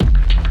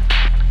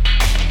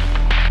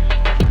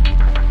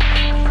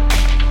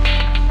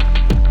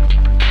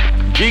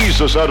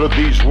Jesus uttered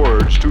these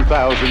words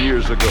 2,000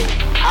 years ago.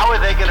 How are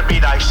they going to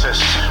beat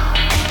ISIS?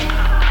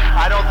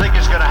 I don't think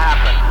it's going to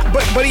happen.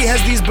 But he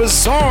has these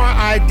bizarre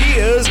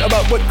ideas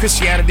about what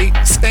Christianity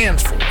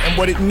stands for and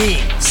what it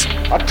means.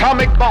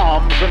 Atomic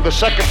bombs and the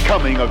second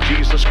coming of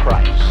Jesus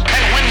Christ.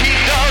 And when he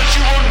does,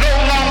 you will no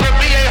longer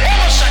be a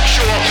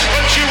homosexual,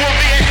 but you will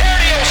be a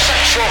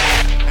heterosexual.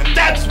 And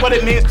that's what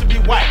it means to be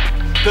white.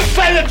 To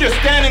say that you're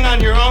standing on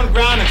your own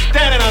ground and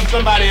standing on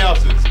somebody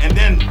else's, and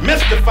then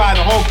mystify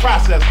the whole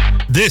process.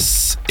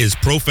 This is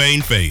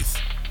Profane Faith,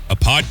 a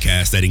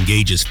podcast that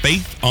engages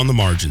faith on the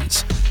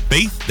margins.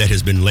 Faith that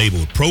has been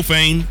labeled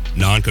profane,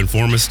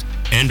 nonconformist,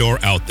 and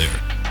or out there.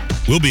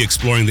 We'll be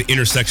exploring the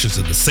intersections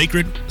of the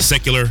sacred,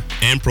 secular,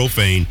 and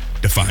profane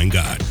to find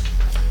God.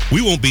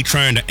 We won't be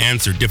trying to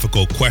answer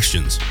difficult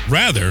questions.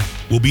 Rather,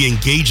 we'll be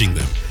engaging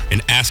them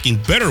and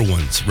asking better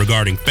ones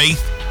regarding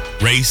faith,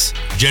 race,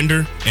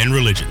 gender, and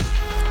religion.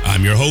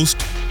 I'm your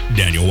host,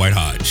 Daniel White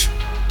Hodge.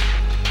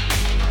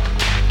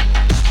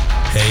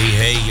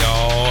 Hey,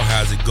 y'all.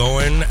 How's it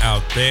going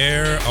out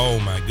there? Oh,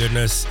 my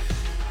goodness.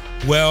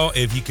 Well,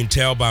 if you can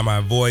tell by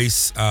my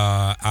voice,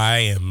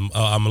 I'm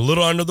a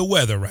little under the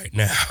weather right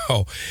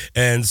now.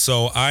 And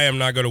so I am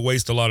not going to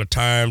waste a lot of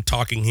time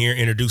talking here,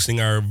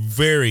 introducing our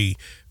very,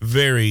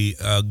 very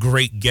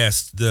great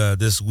guest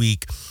this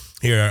week.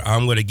 Here,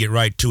 I'm going to get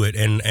right to it.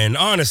 And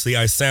honestly,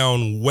 I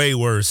sound way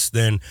worse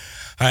than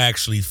I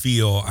actually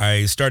feel.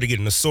 I started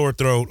getting a sore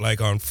throat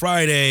like on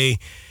Friday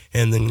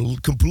and then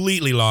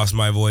completely lost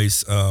my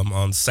voice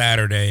on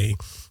Saturday.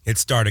 It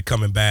started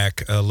coming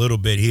back a little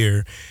bit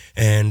here.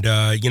 And,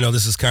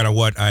 this is kind of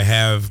what I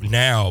have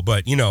now.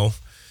 But, the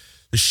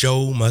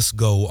show must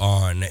go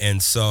on.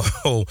 And so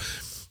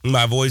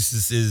my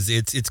voice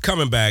it's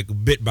coming back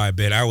bit by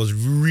bit. I was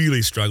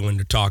really struggling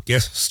to talk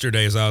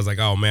yesterday. So I was like,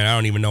 oh, man, I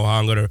don't even know how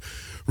I'm going to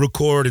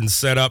record and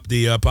set up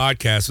the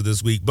podcast for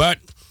this week. But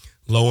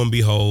lo and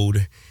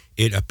behold,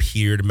 it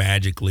appeared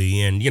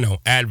magically. And,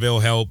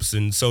 Advil helps.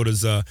 And so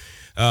does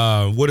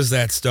what is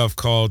that stuff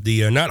called?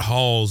 The not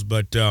Halls,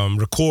 but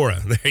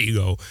Ricora. There you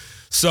go.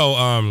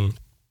 So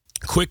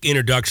quick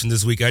introduction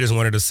this week. I just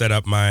wanted to set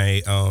up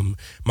my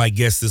my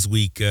guest this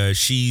week.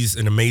 She's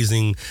an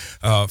amazing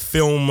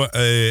film.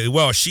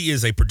 She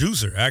is a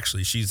producer,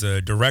 actually. She's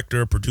a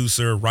director,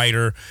 producer,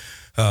 writer.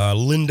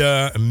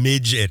 Linda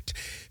Midgett.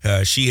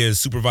 She has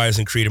supervised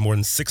and created more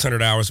than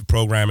 600 hours of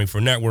programming for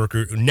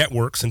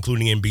networks,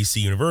 including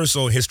NBC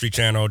Universal, History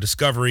Channel,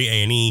 Discovery,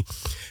 A&E,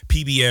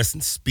 PBS,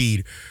 and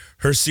Speed.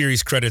 Her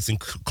series credits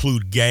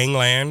include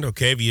Gangland,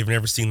 okay, if you've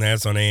never seen that,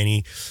 it's on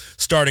A&E.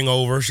 Starting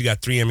Over, she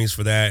got 3 Emmys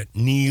for that.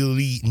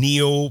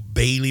 Neil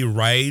Bailey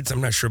Rides, I'm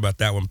not sure about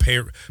that one.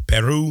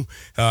 Peru,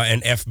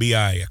 and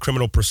FBI,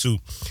 Criminal Pursuit.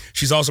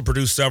 She's also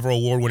produced several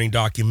award-winning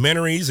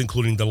documentaries,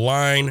 including The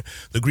Line,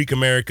 The Greek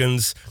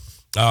Americans,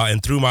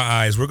 and Through My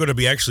Eyes. We're going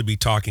to actually be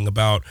talking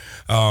about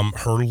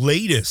her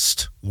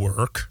latest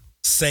work,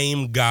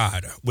 Same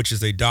God, which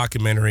is a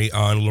documentary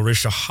on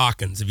Larisha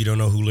Hawkins. If you don't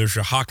know who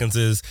Larisha Hawkins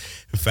is,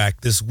 in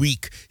fact, this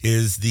week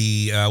is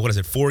the,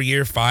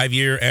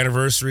 5-year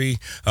anniversary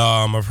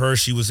of her.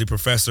 She was a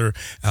professor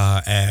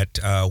at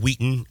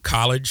Wheaton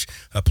College,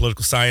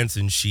 political science,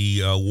 and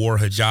she wore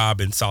hijab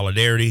in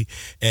solidarity,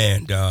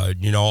 and,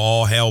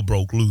 all hell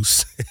broke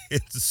loose.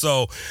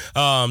 So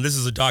this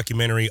is a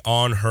documentary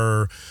on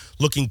her,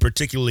 looking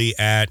particularly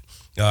at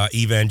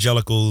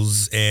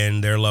evangelicals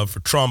and their love for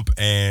Trump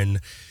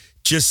and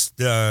just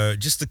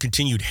the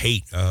continued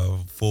hate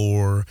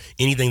for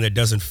anything that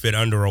doesn't fit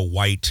under a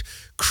white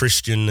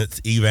Christian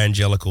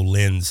evangelical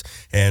lens.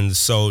 And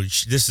so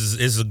this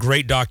is a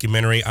great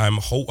documentary. I'm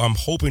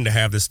hoping to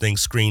have this thing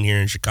screened here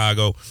in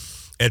Chicago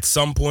at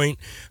some point.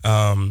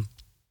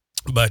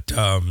 But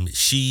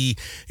she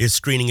is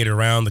screening it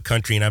around the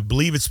country, and I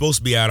believe it's supposed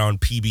to be out on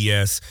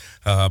PBS,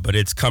 but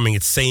it's coming.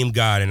 It's Same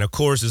God. And, of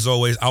course, as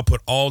always, I'll put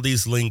all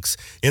these links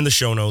in the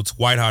show notes,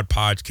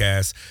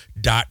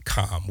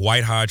 whitehodgepodcast.com,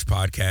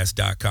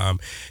 whitehodgepodcast.com,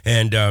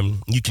 and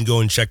you can go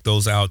and check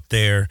those out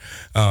there.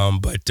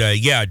 But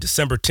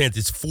December 10th,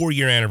 it's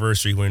 4-year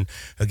anniversary when,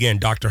 again,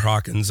 Dr.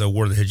 Hawkins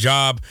wore the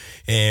hijab,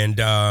 and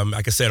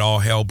like I said, all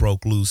hell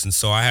broke loose. And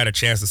so I had a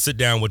chance to sit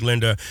down with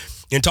Linda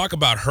and talk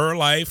about her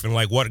life and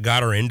like what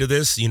got her into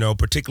this,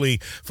 particularly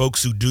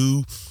folks who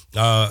do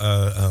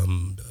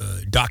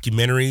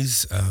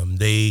documentaries.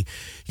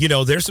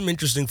 There's some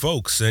interesting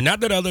folks, and not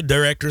that other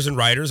directors and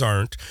writers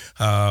aren't,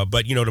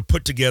 but to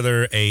put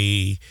together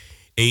it's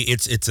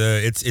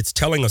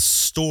telling a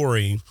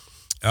story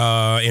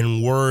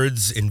in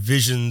words and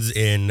visions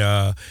and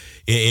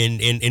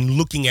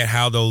looking at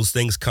how those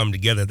things come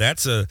together.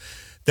 That's a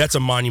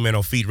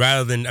monumental feat.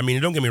 Rather than,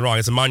 don't get me wrong,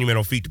 it's a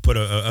monumental feat to put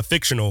a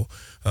fictional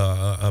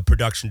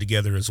production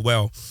together as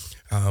well.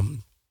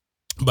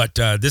 But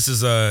this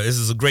is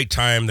a great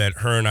time that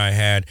her and I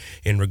had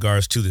in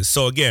regards to this.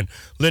 So again,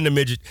 Linda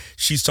Midgett,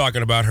 she's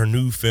talking about her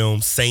new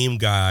film, Same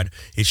God.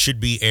 It should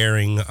be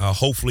airing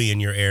hopefully in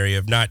your area.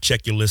 If not,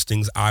 check your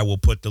listings. I will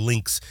put the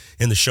links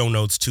in the show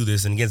notes to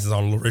this. And again, this is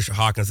on Larisha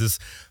Hawkins. This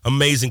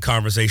amazing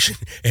conversation,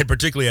 and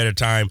particularly at a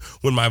time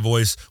when my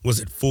voice was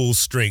at full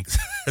strength.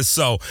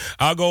 So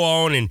I'll go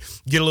on and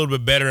get a little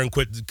bit better and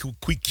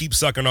keep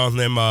sucking on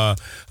them and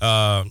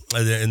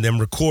them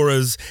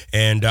Ricoras.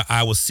 And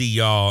I will see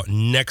y'all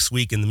next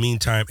week. In the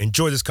meantime,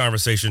 enjoy this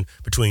conversation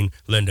between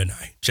Linda and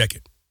I. Check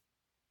it.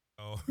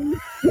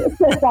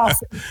 That's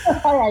awesome.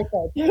 All right,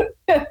 good.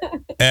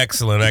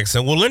 Excellent.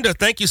 Well, Linda,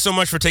 thank you so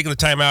much for taking the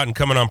time out and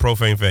coming on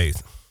Profane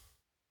Faith.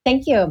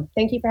 Thank you.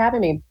 Thank you for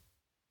having me.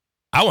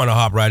 I want to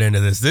hop right into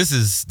this. This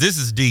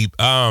is deep.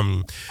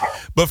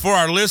 But for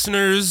our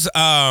listeners,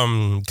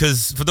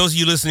 because for those of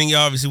you listening,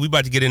 obviously we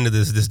about to get into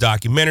this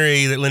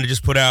documentary that Linda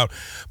just put out.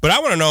 But I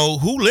want to know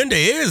who Linda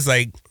is.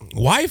 Like,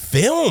 why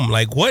film?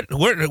 Like, where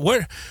did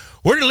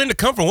Linda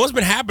come from? What's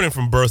been happening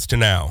from birth to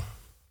now?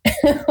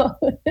 A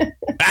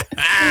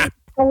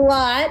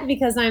lot,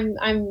 because I'm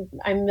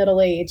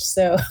middle aged.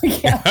 So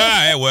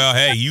yeah. Well,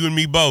 hey, you and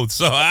me both.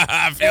 So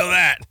I feel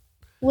that.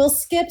 We'll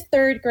skip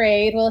third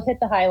grade. We'll hit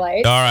the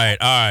highlights. All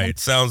right.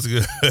 Sounds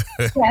good.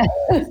 Yeah.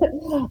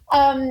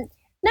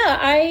 No,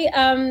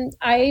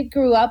 I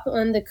grew up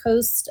on the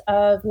coast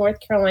of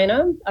North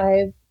Carolina.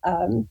 I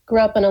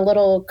grew up in a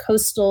little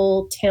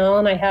coastal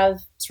town. I have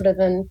sort of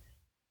an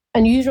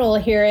unusual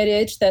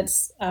heritage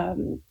that's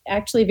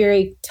actually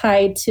very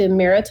tied to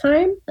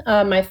maritime.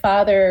 My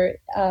father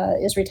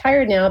is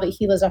retired now, but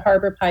he was a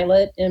harbor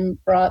pilot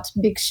and brought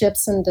big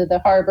ships into the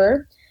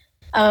harbor.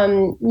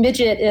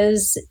 Midgett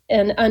is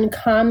an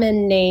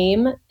uncommon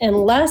name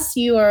unless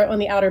you are on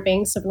the Outer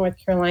Banks of North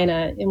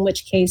Carolina, in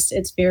which case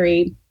it's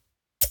very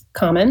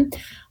common.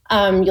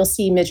 You'll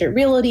see Midgett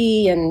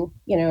Realty and,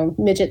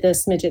 Midgett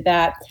this, Midgett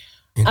that.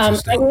 I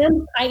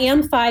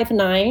am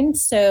 5'9",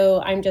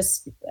 so I'm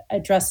just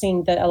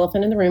addressing the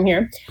elephant in the room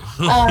here.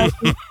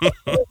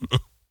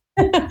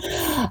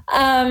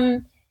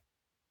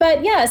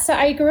 But yeah, so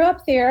I grew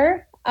up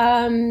there.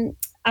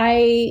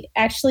 I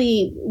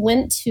actually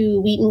went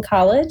to Wheaton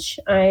College.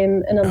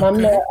 I'm an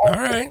alumna of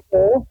the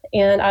school,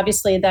 and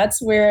obviously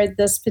that's where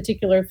this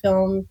particular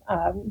film,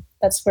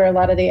 that's where a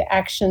lot of the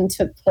action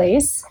took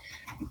place.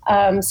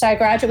 So I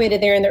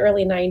graduated there in the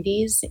early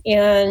 90s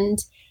and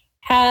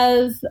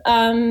have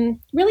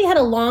really had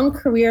a long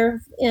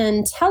career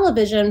in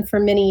television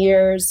for many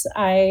years.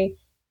 I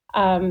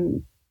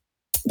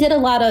did a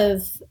lot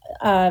of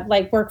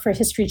work for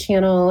History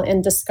Channel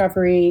and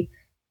Discovery,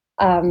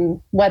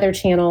 Weather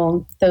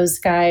Channel, those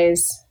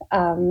guys.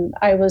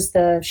 I was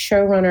the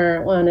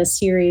showrunner on a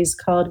series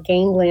called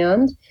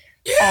Gangland.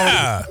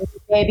 Yeah. You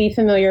may be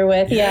familiar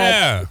with.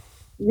 Yeah.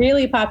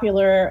 Really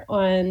popular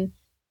on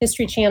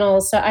History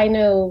Channel. So I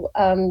know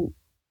an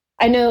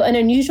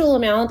unusual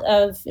amount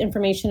of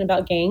information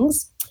about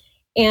gangs.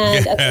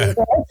 And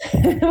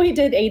we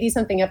did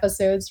 80-something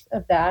episodes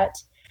of that.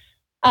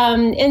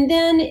 And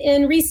then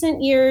in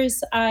recent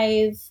years,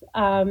 I've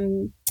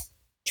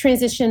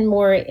transitioned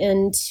more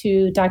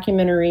into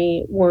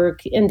documentary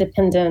work,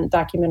 independent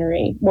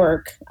documentary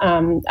work.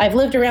 I've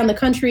lived around the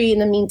country in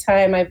the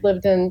meantime. I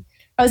was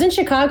in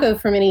Chicago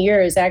for many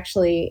years,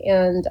 actually,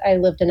 and I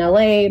lived in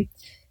LA,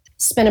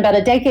 spent about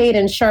a decade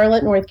in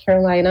Charlotte, North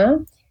Carolina.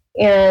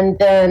 And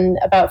then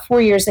about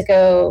 4 years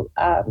ago,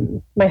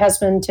 my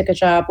husband took a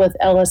job with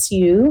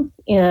LSU,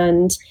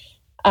 and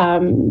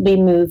we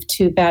moved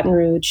to Baton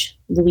Rouge,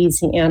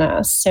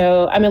 Louisiana.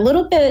 So I'm a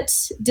little bit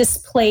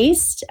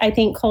displaced, I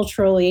think,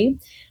 culturally.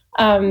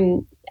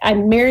 I'm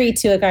married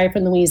to a guy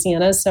from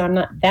Louisiana, so I'm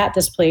not that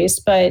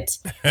displaced. But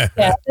yeah,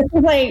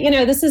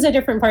 this is a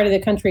different part of the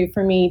country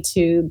for me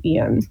to be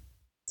in.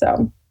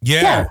 So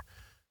yeah.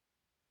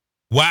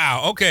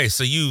 Wow. Okay.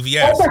 So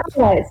yes. What's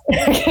that?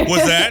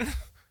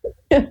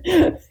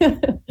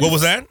 What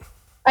was that?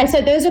 I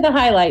said those are the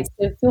highlights.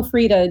 So feel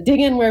free to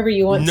dig in wherever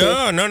you want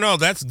to. No.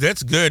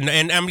 That's good,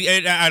 and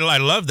I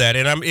love that.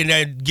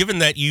 And given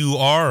that you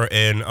are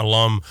an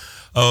alum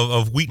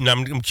of Wheaton,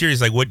 I'm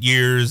curious. Like, what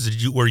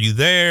years were you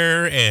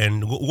there,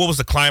 and what was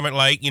the climate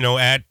like?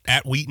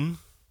 At Wheaton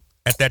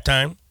at that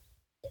time.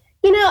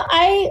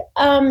 I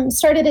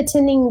started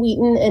attending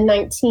Wheaton in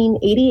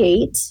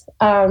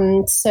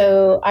 1988.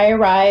 So I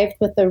arrived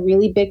with a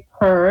really big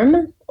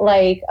perm,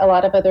 like a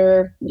lot of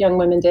other young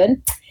women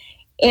did.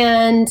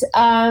 And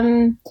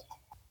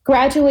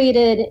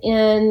graduated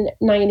in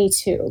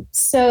 92.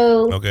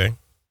 So, okay.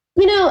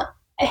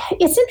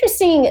 It's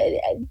interesting.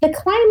 The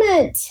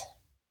climate,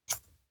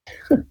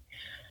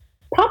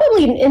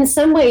 probably in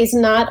some ways,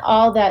 not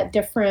all that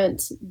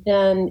different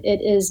than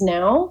it is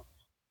now.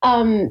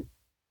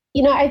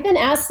 I've been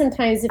asked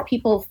sometimes if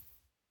people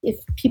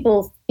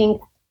think,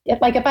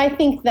 if I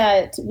think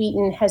that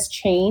Wheaton has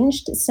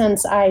changed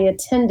since I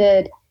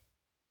attended.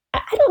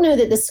 I don't know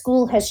that the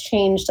school has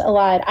changed a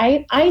lot.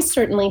 I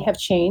certainly have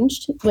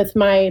changed with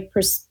my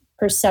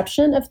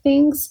perception of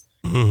things.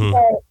 Mm-hmm.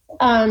 But,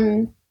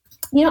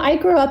 I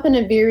grew up in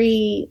a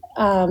very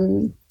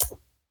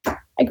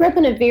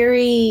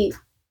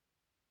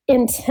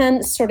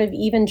intense sort of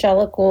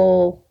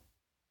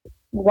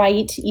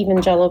white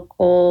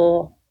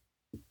evangelical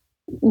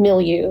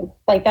milieu.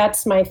 Like,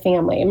 that's my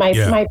family.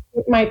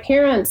 My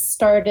parents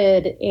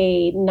started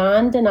a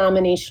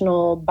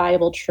non-denominational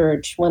Bible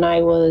church when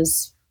I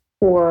was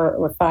 4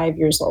 or 5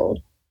 years old.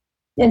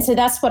 And so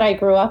that's what I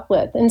grew up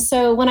with. And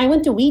so when I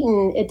went to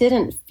Wheaton, it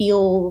didn't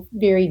feel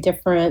very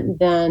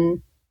different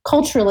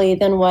culturally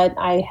than what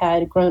I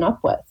had grown up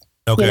with.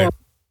 Okay.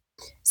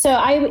 So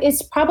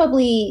it's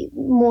probably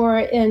more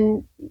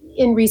in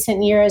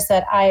recent years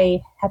that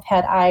I have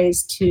had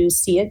eyes to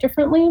see it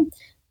differently.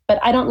 But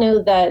I don't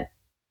know that,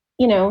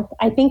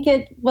 I think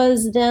it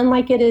was then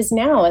like it is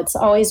now. It's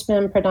always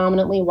been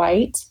predominantly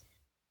white.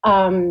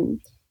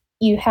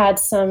 You had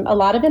a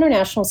lot of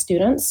international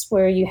students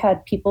where you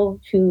had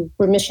people who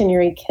were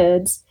missionary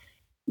kids.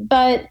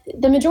 But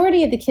the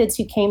majority of the kids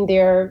who came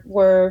there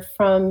were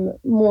from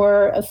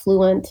more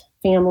affluent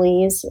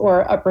families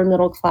or upper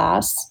middle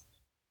class,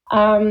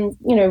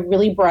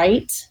 really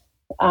bright,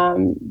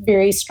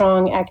 very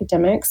strong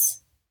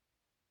academics,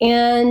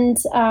 and,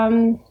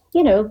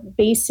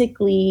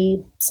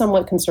 basically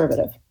somewhat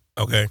conservative.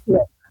 Okay.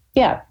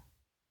 Yeah.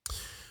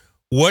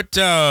 What,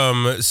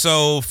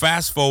 so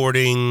fast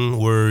forwarding,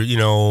 we're,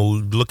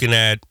 looking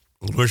at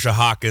Larisha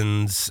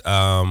Hawkins,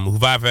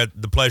 who I've had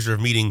the pleasure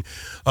of meeting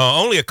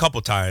only a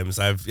couple times.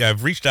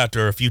 I've reached out to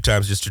her a few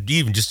times just to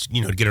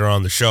get her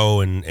on the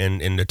show and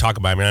to talk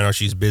about it. I mean, I know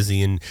she's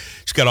busy and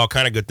she's got all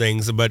kind of good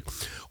things, but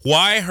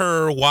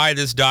why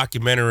this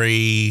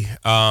documentary?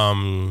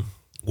 Why?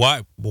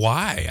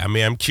 I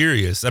mean, I'm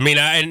curious. I mean,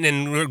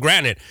 and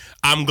granted,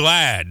 I'm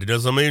glad.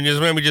 Let me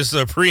just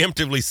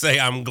preemptively say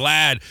I'm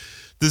glad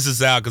this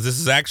is out, because this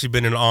has actually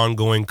been an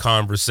ongoing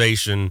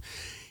conversation,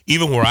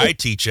 even where I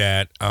teach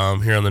at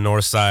here on the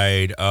north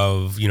side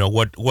of,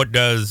 what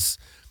does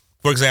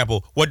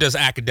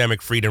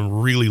academic freedom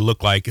really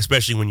look like,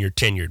 especially when you're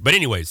tenured. But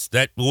anyways,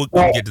 we'll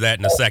get to that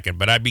in a second.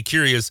 But I'd be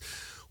curious,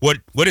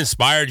 what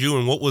inspired you,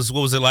 and what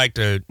was it like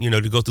to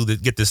to go through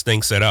get this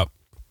thing set up?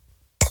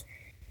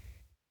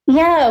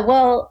 Yeah,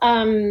 well,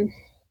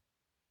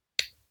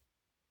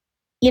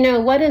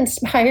 what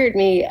inspired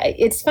me,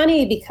 it's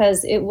funny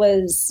because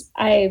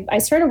I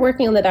started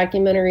working on the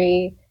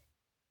documentary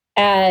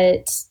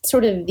at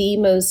sort of the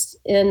most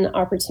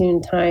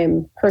inopportune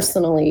time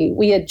personally.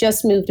 We had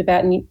just moved to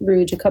Baton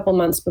Rouge a couple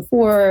months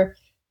before.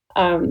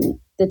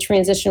 The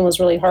transition was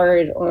really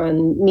hard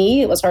on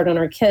me. It was hard on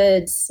our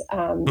kids.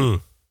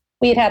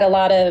 We had a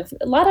lot of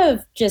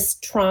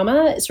just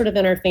trauma sort of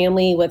in our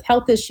family with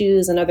health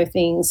issues and other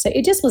things. So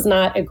it just was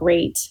not a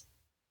great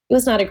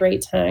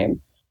time.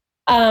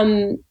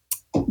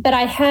 But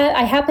I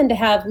happened to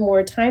have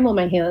more time on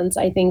my hands,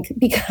 I think,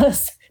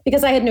 because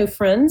I had no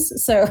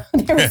friends. So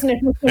there was no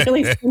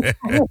really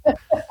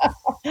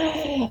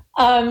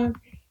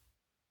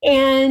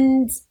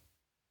and,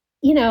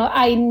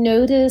 I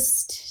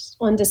noticed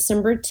on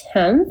December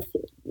 10th,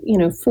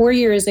 4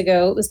 years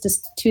ago, it was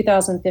just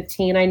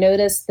 2015, I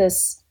noticed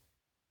this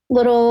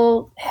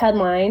little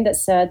headline that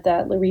said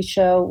that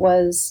Larisha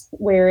was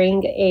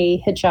wearing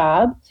a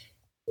hijab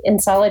in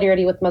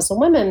solidarity with Muslim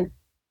women.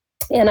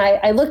 And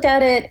I looked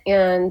at it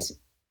and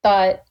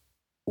thought,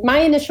 my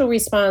initial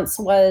response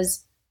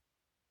was,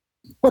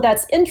 well,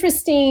 that's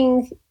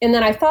interesting. And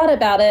then I thought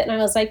about it and I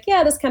was like,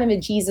 yeah, that's kind of a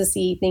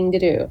Jesus-y thing to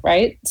do,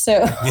 right? So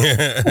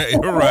yeah,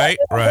 right.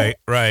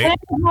 That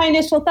was my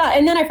initial thought.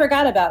 And then I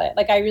forgot about it.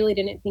 Like, I really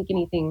didn't think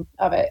anything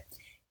of it.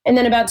 And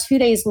then about 2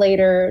 days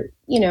later,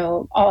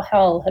 all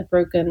hell had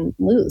broken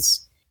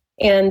loose.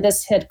 And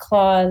this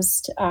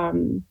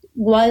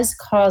was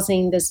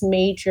causing this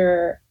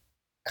major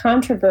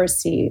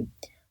controversy.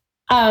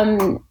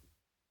 And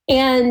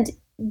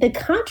the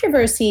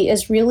controversy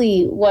is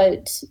really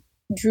what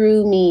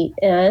drew me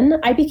in.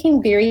 I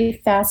became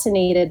very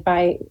fascinated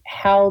by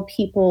how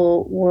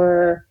people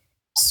were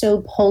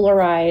so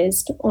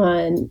polarized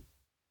on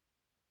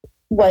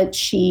what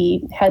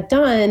she had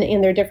done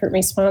and their different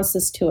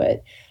responses to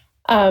it,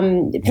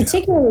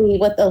 particularly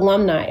with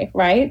alumni,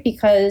 right?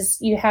 Because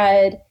you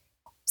had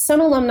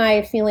some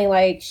alumni feeling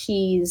like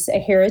she's a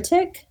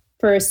heretic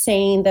for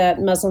saying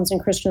that Muslims and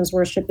Christians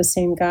worship the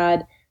same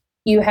God.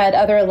 You had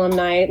other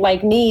alumni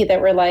like me that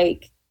were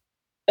like,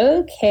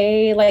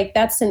 okay, like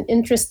that's an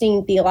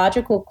interesting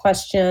theological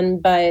question,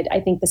 but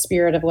I think the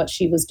spirit of what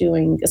she was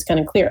doing is kind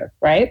of clear,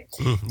 right?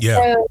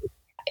 Yeah. So,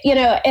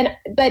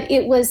 but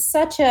it was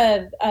such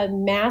a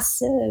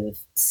massive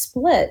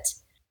split.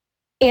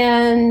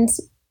 And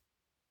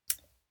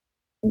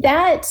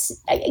that,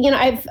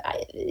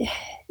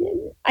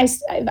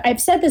 I've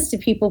said this to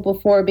people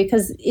before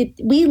because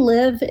we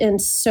live in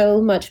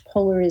so much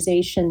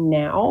polarization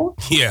now.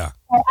 Yeah.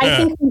 I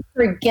think we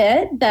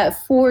forget that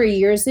 4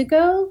 years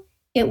ago,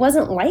 it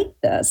wasn't like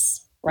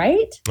this,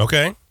 right?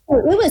 Okay. It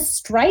was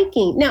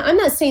striking. Now, I'm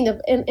not saying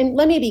that, and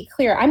let me be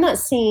clear, I'm not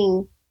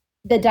saying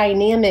the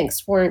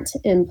dynamics weren't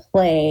in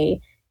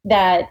play,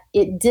 that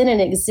it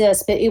didn't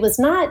exist, but it was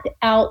not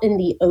out in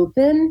the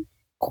open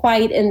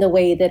quite in the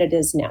way that it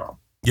is now.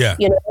 Yeah.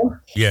 You know?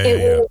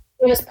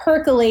 It was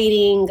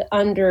percolating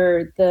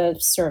under the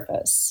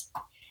surface.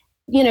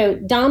 You know,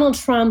 Donald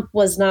Trump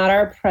was not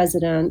our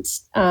president.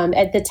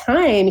 At the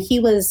time, he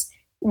was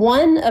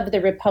one of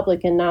the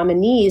Republican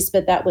nominees,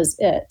 but that was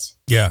it.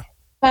 Yeah.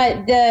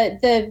 But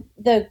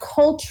the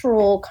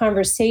cultural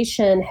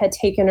conversation had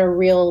taken a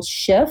real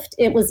shift.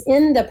 It was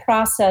in the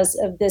process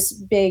of this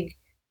big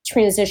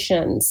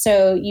transition.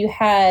 So you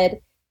had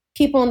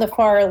people on the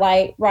far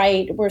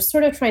right were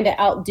sort of trying to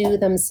outdo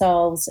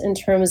themselves in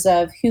terms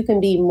of who can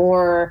be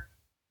more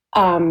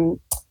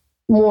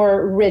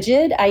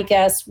rigid, I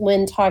guess,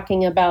 when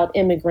talking about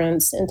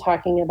immigrants and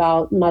talking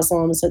about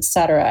Muslims, et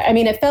cetera. I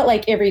mean, it felt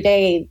like every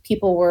day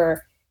people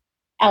were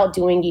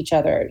outdoing each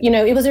other. You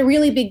know, it was a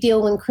really big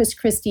deal when Chris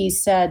Christie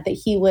said that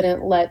he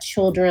wouldn't let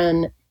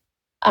children,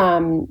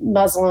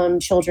 Muslim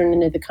children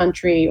into the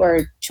country,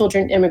 or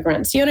children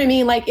immigrants. You know what I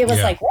mean? Like, it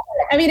was like, what?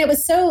 I mean, it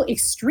was so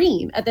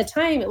extreme at the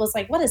time. It was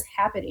like, what is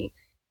happening?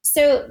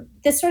 So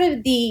the sort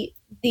of the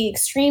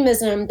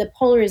extremism, the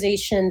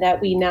polarization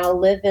that we now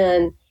live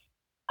in,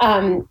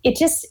 it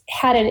just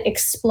hadn't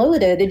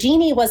exploded. The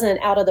genie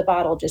wasn't out of the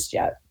bottle just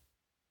yet.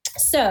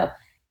 So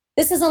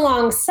this is a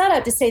long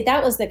setup to say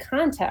that was the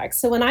context.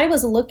 So when I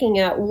was looking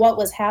at what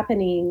was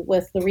happening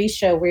with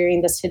Larisha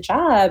wearing this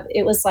hijab,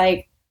 it was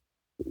like,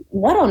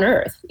 what on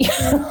earth?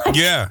 Like,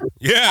 yeah.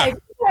 Like,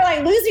 people are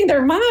like losing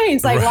their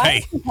minds. Like,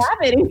 right. Why is this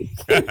happening?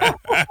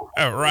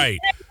 Right.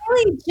 And I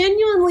really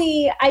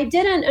genuinely, I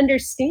didn't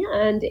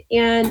understand.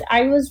 And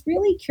I was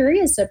really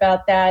curious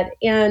about that.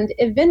 And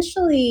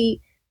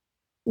eventually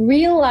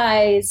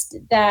realized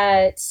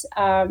that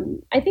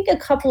I think a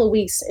couple of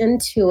weeks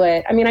into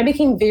it, I mean, I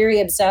became very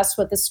obsessed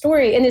with the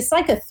story, and it's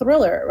like a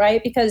thriller,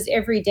 right? Because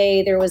every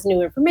day there was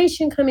new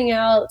information coming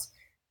out.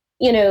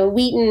 You know,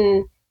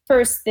 Wheaton,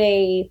 first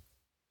they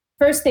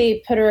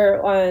put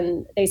her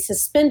on, they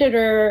suspended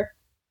her,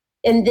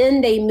 and then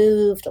they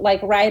moved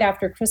like right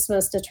after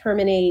Christmas to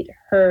terminate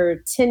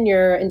her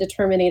tenure and to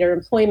terminate her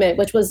employment,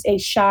 which was a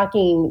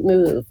shocking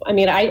move. I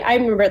mean, I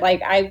remember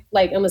I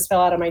almost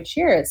fell out of my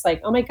chair. It's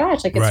like, oh my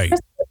gosh, like it's right.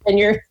 Christmas and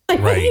you're like,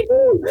 right.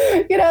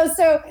 You know,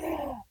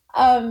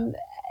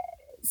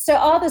 so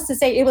all this to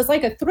say, it was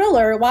like a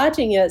thriller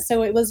watching it.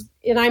 So it was,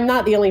 and I'm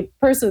not the only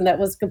person that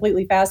was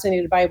completely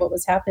fascinated by what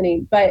was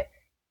happening. But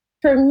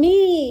for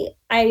me,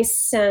 I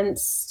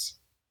sensed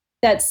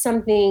that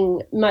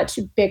something much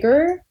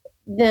bigger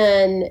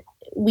than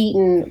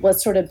Wheaton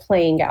was sort of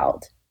playing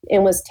out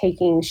and was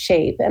taking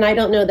shape. And I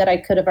don't know that I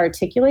could have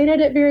articulated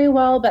it very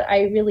well, but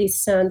I really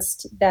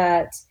sensed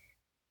that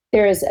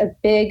there is a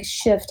big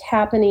shift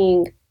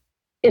happening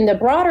in the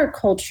broader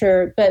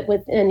culture, but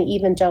within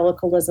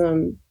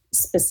evangelicalism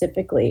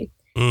specifically.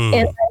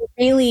 And I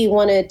really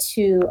wanted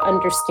to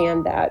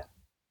understand that.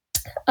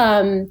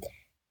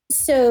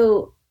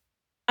 So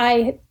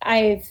I've,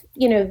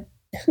 you know,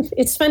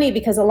 it's funny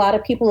because a lot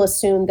of people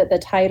assume that the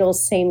title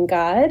Same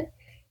God,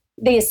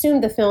 they assume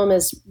the film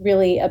is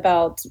really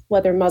about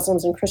whether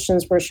Muslims and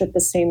Christians worship the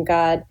same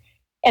God.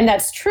 And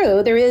that's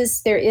true. There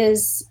is,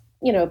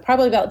 you know,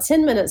 probably about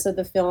 10 minutes of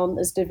the film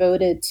is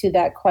devoted to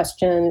that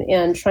question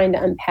and trying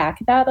to unpack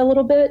that a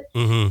little bit.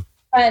 Mm-hmm.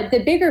 But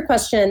the bigger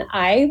question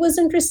I was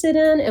interested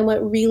in, and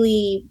what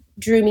really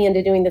drew me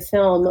into doing the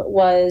film,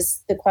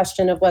 was the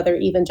question of whether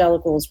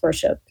evangelicals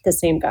worship the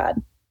same God.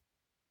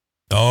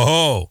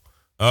 Oh,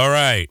 all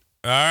right.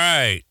 All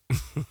right.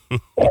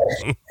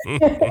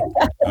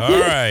 All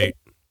right.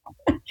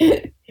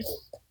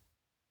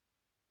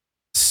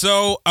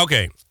 So,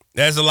 okay.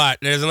 There's a lot.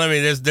 There's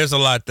a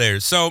lot there.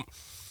 So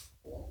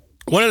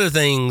one of the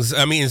things,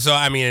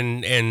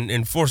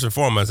 and first and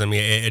foremost,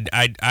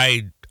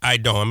 I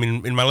don't,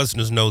 and my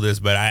listeners know this,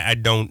 but I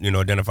don't,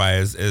 identify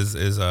as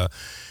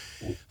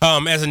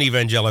an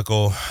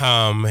evangelical,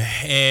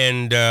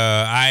 and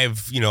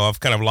I've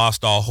kind of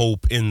lost all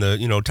hope in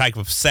the type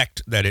of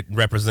sect that it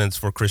represents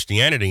for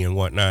Christianity and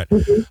whatnot.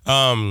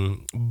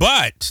 Mm-hmm.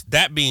 But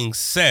that being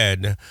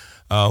said,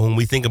 when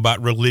we think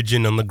about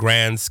religion on the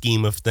grand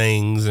scheme of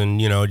things, and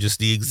just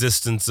the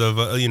existence of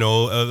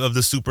of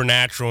the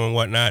supernatural and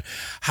whatnot,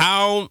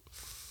 how?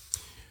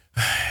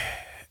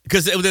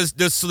 Because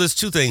there's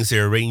two things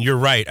here, right? You're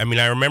right. I mean,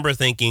 I remember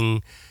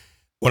thinking,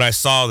 when I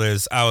saw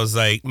this, I was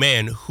like,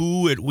 man,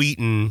 who at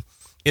Wheaton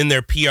in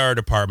their PR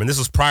department, this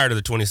was prior to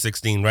the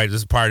 2016, right?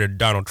 This is prior to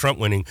Donald Trump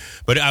winning.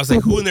 But I was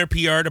like, who in their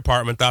PR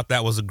department thought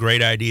that was a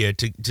great idea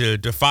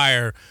to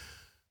fire,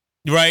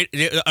 right,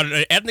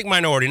 an ethnic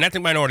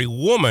minority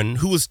woman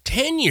who was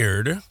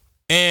tenured?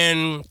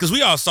 And because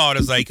we all saw it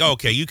as like,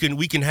 okay,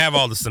 we can have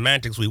all the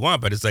semantics we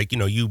want, but it's like,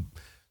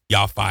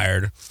 y'all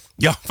fired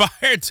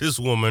this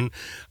woman.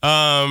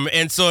 And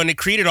it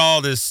created all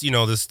this,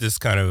 this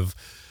kind of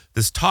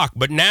this talk.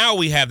 But now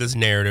we have this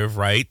narrative,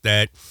 right,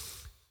 that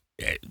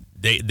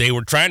they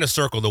were trying to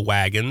circle the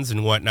wagons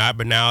and whatnot,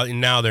 but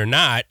now they're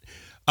not.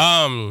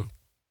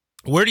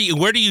 Where do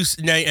you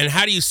and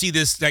how do you see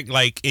this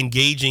like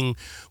engaging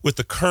with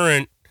the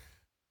current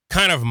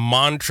kind of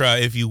mantra,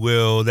 if you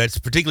will, that's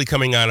particularly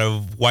coming out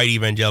of white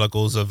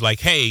evangelicals of like,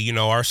 hey, you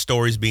know, our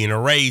story's being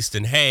erased,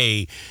 and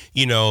hey,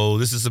 you know,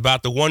 this is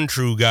about the one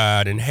true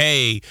God, and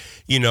hey,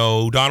 you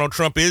know, Donald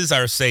Trump is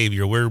our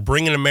savior. We're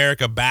bringing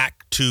America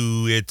back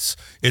to its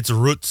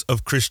roots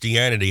of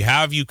Christianity.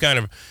 How have you kind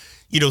of,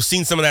 you know,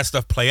 seen some of that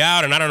stuff play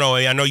out? And I don't know,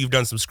 I know you've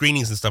done some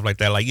screenings and stuff like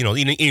that, like, you know,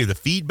 any of the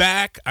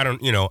feedback. I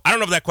don't know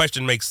if that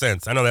question makes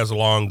sense. I know that was a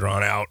long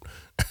drawn out.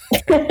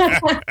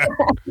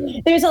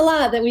 There's a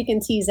lot that we can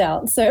tease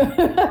out. So,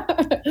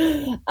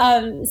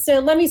 so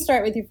let me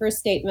start with your first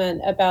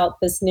statement about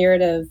this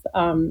narrative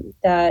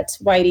that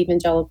white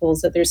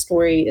evangelicals, that their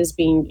story is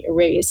being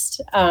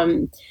erased.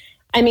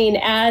 I mean,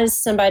 as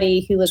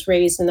somebody who was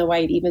raised in the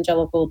white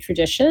evangelical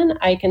tradition,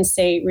 I can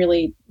say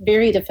really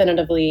very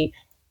definitively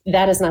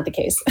that is not the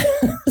case.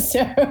 So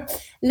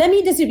let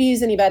me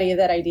disabuse anybody of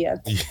that idea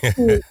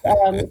who's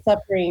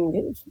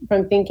suffering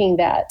from thinking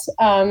that.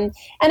 And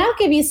I'll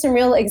give you some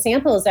real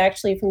examples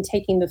actually from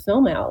taking the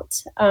film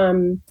out.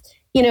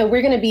 You know,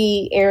 we're going to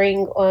be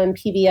airing on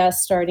PBS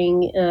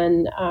starting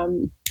in,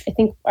 I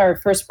think our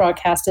first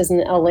broadcast is in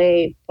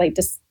LA, like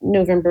just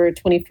November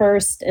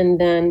 21st. And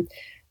then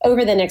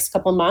over the next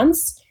couple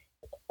months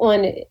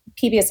on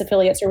PBS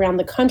affiliates around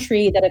the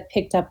country that have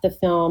picked up the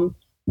film,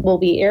 we'll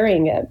be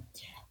airing it.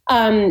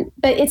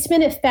 But it's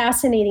been a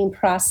fascinating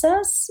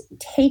process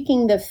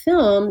taking the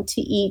film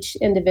to each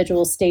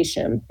individual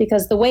station,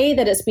 because the way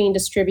that it's being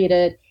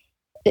distributed,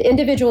 the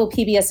individual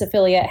PBS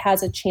affiliate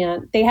has a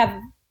chance. They have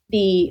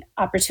the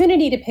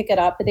opportunity to pick it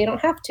up, but they don't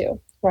have to,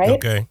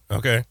 right?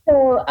 Okay.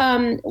 So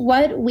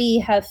what we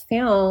have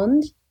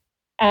found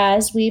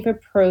as we've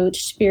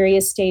approached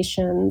various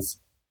stations,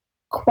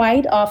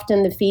 quite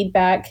often the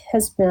feedback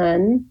has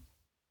been,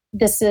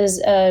 this is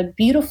a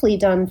beautifully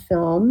done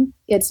film.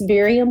 It's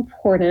very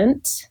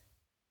important,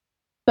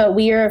 but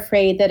we are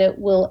afraid that it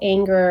will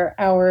anger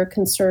our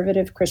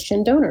conservative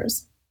Christian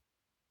donors.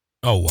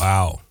 Oh,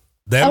 wow.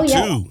 Them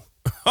too.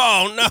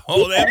 Oh,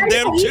 no,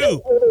 them too.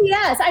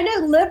 PBS. I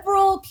know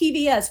liberal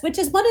PBS, which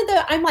is one of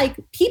the, I'm like,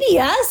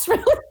 PBS?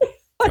 Really?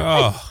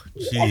 Oh,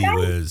 gee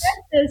whiz.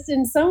 This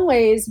in some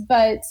ways,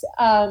 but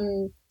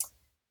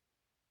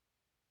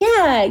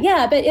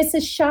yeah, but it's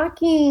a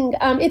shocking,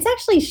 it's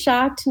actually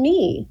shocked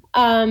me.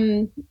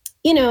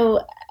 You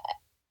know,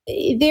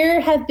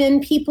 there have been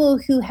people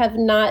who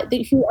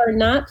are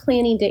not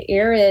planning to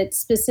air it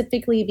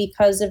specifically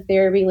because of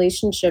their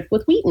relationship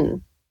with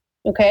Wheaton.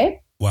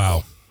 Okay.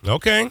 Wow.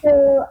 Okay.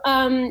 So,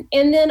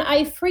 and then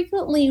I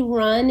frequently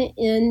run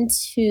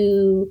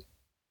into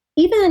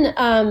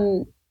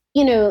even,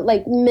 you know,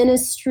 like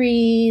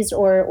ministries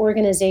or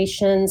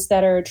organizations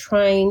that are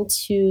trying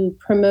to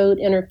promote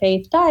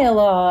interfaith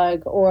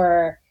dialogue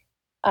or,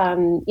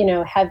 you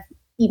know, have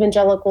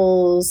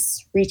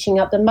evangelicals reaching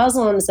out to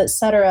Muslims,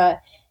 etc.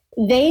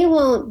 They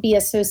won't be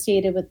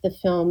associated with the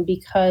film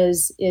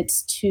because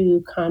it's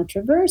too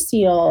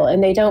controversial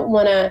and they don't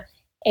want to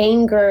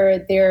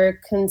anger their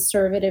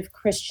conservative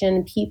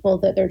Christian people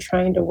that they're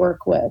trying to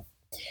work with.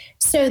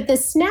 So the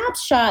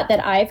snapshot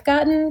that I've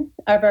gotten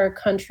of our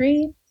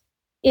country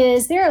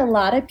is there are a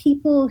lot of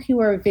people who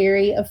are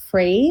very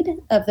afraid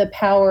of the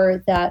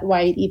power that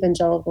white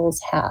evangelicals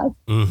have.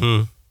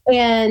 Mm-hmm.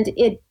 And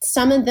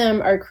some of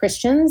them are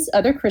Christians,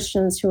 other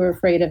Christians who are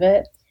afraid of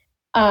it.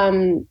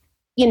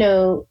 You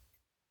know,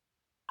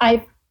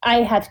 I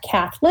have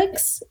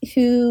Catholics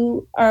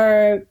who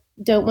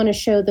don't want to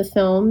show the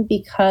film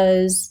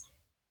because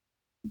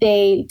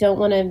they don't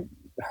want to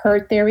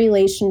hurt their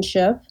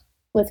relationship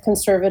with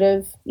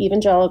conservative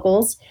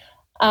evangelicals.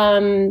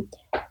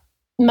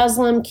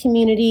 Muslim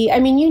community, I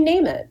mean, you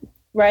name it,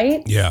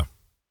 right? Yeah.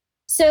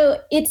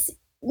 So it's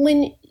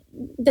when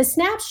the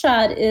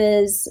snapshot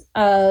is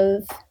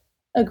of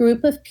a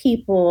group of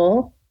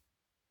people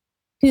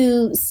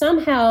who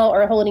somehow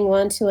are holding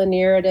on to a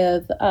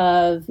narrative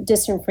of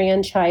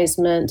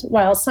disenfranchisement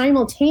while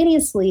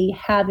simultaneously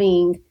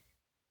having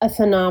a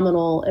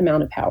phenomenal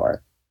amount of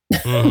power.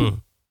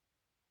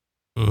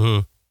 Mm-hmm. Mm-hmm.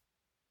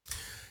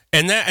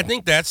 And I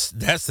think that's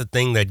the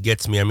thing that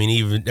gets me. I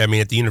mean,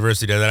 at the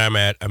university that I'm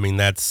at, I mean,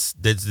 this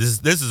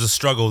is a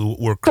struggle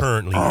we're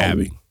currently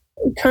having.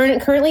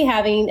 Currently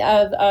having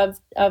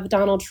of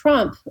Donald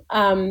Trump.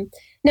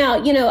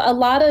 Now, you know, a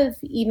lot of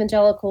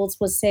evangelicals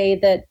will say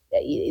that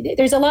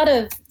there's a lot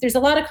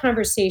of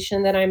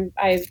conversation that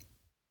I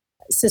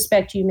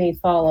suspect you may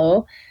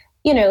follow.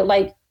 You know,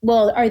 like,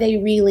 well, are they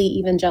really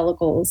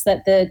evangelicals?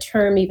 That the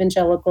term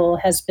evangelical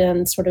has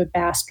been sort of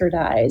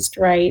bastardized,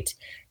 right?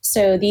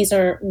 So these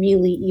aren't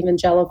really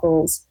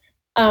evangelicals.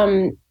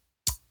 And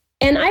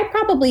I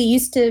probably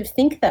used to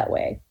think that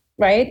way,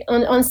 right?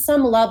 On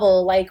some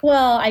level, like,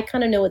 well, I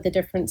kind of know what the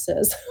difference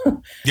is.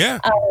 Yeah.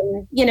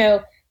 You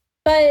know,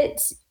 but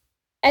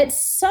at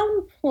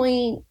some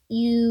point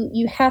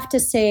you have to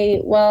say,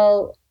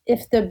 well,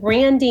 if the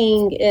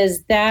branding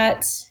is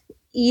that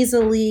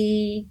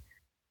easily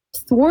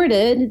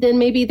thwarted, then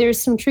maybe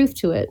there's some truth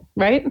to it,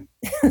 right?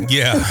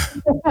 Yeah.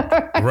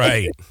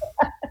 Right.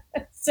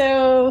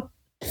 So,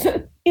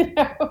 you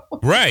know.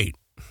 Right.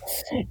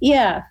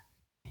 Yeah.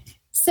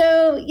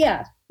 So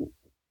yeah,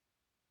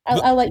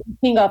 I'll let you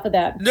ping off of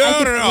that. No.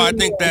 I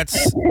think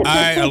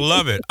I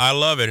love it. I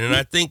love it. And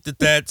I think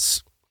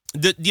that's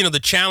the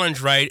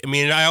challenge, right? I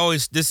mean,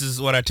 this is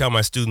what I tell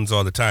my students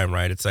all the time,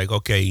 right? It's like,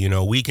 okay,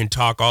 we can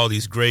talk all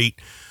these great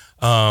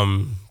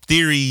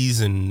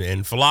theories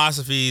and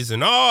philosophies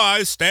and,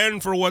 I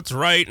stand for what's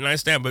right and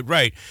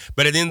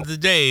but at the end of the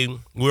day,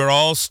 we're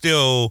all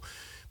still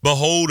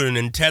beholden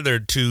and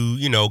tethered to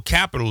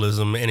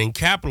capitalism, and in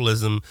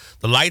capitalism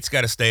the lights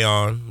got to stay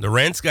on, the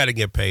rent's got to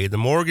get paid, the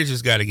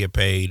mortgages got to get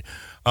paid,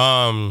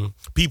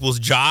 people's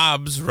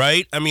jobs,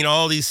 right? I mean,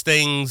 all these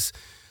things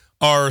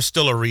are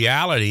still a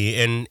reality,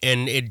 and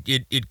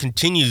it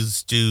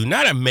continues to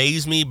not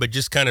amaze me, but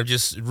just kind of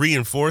just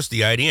reinforce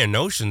the idea and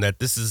notion that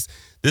this is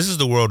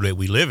the world that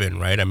we live in,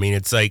 right? I mean,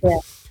 it's like,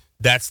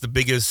 that's the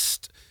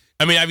biggest.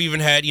 I mean, I've even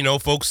had,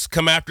 folks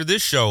come after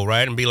this show,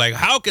 right, and be like,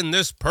 how can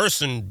this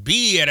person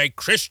be at a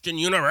Christian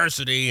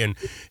university and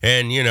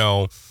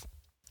have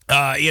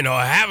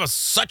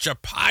such a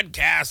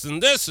podcast,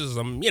 and this is,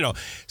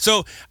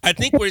 So I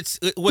think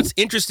what's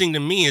interesting to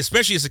me,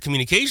 especially as a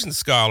communications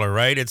scholar,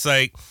 right, it's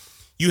like,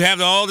 you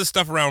have all this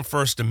stuff around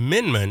First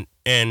Amendment,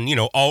 and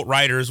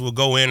alt-writers will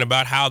go in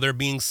about how they're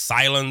being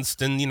silenced,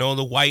 and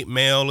the white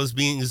male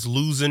is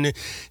losing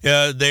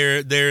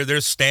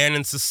their stand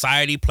in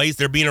society, place,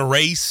 they're being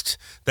erased.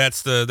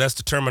 That's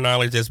the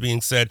terminology that's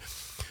being said.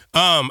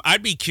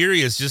 I'd be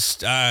curious,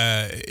 just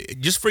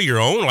for your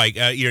own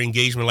your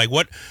engagement, like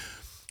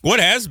what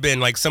has been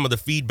like some of the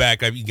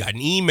feedback? Have you gotten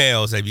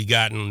emails? Have you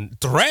gotten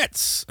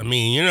threats? I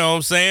mean, you know what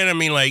I'm saying? I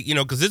mean,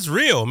 because it's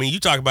real. I mean, you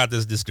talk about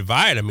this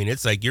divide. I mean,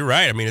 it's like, you're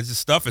right. I mean, it's this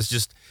stuff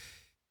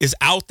is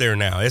out there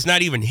now. It's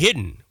not even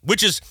hidden,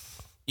 which is,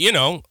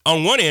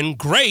 on one end,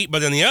 great. But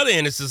then the other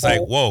end, it's just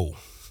like, whoa.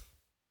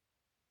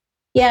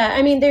 Yeah.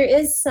 I mean, there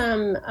is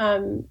some,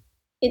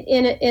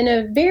 in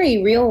a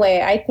very real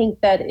way, I think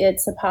that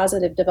it's a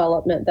positive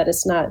development that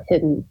it's not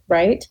hidden,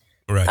 right?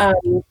 Right.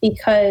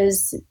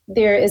 Because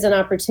there is an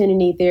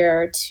opportunity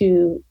there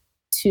to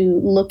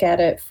look at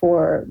it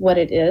for what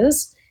it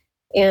is,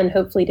 and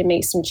hopefully to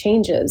make some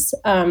changes.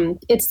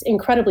 It's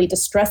incredibly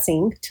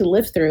distressing to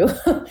live through.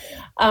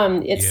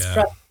 It's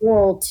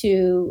stressful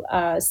to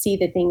see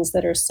the things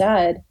that are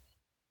said.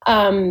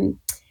 The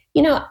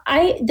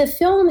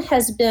film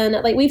has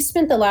been, we've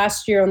spent the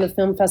last year on the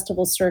film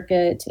festival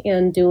circuit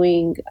and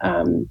doing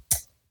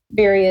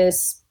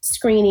various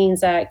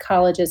screenings at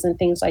colleges and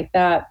things like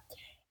that.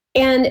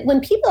 And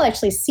when people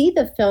actually see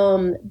the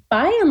film,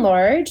 by and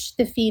large,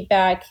 the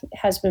feedback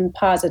has been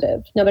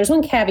positive. Now, there's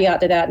one caveat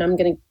to that,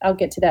 and I'll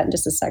get to that in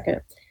just a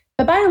second.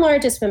 But by and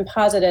large, it's been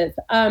positive.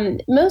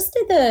 Most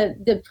of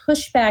the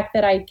pushback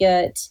that I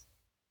get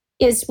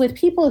is with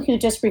people who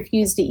just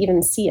refuse to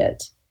even see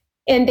it.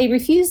 And they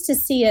refuse to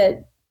see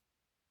it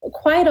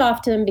quite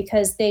often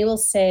because they will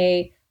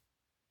say,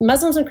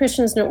 Muslims and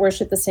Christians don't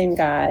worship the same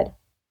God.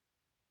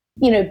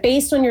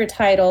 Based on your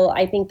title,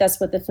 I think that's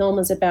what the film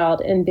is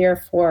about, and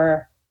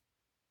therefore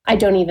I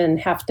don't even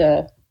have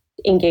to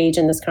engage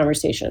in this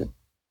conversation,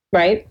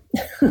 right?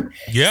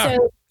 Yeah.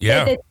 So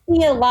the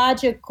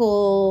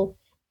theological,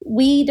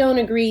 we don't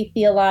agree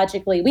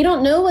theologically. We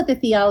don't know what the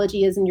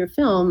theology is in your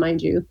film,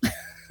 mind you.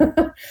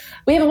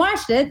 We haven't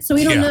watched it, so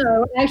we don't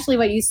know actually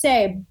what you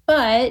say.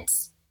 But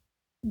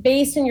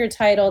based on your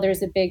title,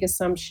 there's a big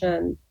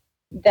assumption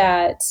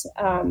that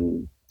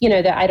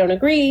that I don't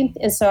agree,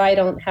 and so I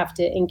don't have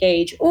to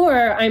engage,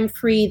 or I'm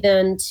free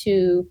then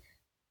to,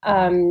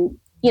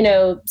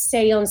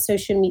 say on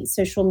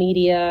social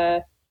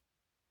media.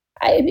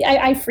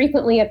 I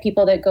frequently have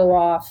people that go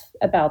off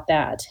about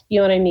that. You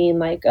know what I mean?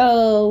 Like,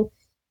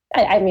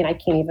 I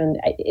can't even.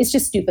 It's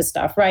just stupid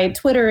stuff, right?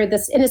 Twitter, and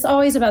it's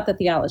always about the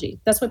theology.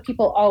 That's what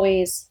people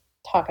always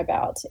talk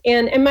about,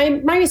 and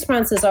my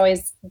response is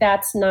always,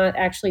 that's not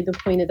actually the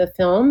point of the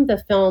film.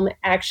 The film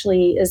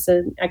actually is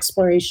an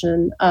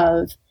exploration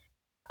of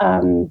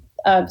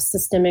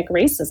systemic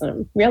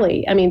racism,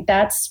 really. I mean,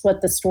 that's what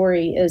the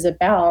story is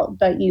about,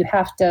 but you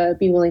have to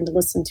be willing to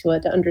listen to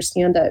it to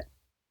understand it.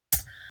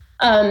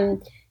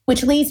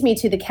 Which leads me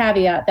to the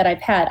caveat that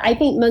I've had. I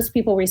think most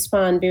people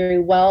respond very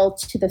well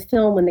to the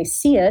film when they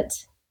see it,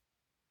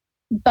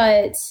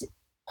 but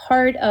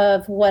part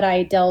of what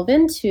I delve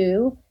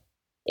into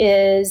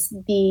is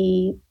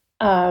the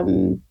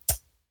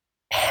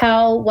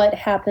what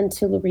happened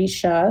to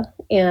Larisha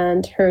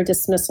and her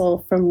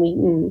dismissal from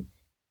Wheaton,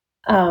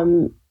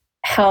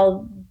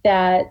 how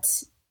that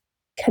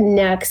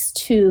connects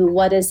to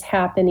what is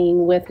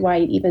happening with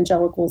white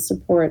evangelical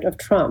support of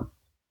Trump.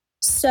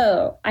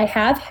 So I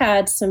have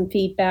had some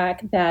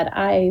feedback that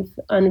I've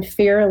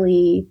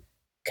unfairly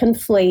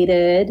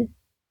conflated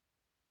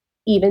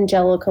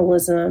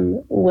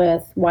evangelicalism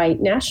with white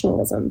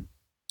nationalism.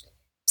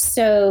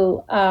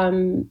 So,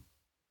 I've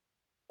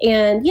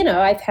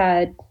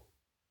had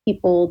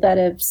people that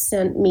have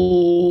sent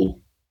me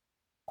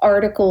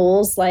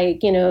articles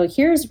like,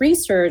 here's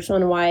research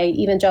on why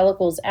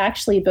evangelicals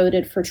actually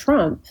voted for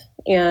Trump,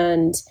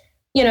 and,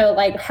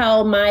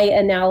 how my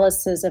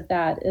analysis of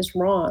that is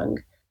wrong.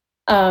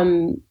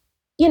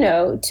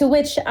 to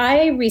which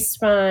I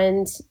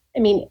respond, I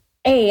mean,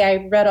 A,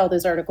 I read all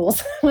those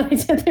articles when I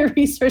did the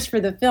research for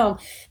the film.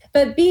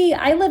 But B,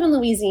 I live in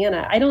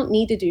Louisiana. I don't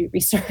need to do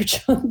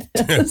research on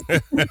this.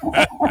 And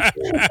I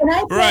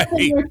live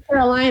in North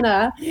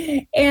Carolina.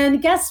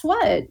 And guess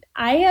what?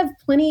 I have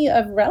plenty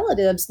of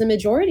relatives. The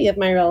majority of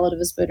my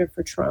relatives voted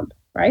for Trump,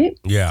 right?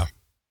 Yeah.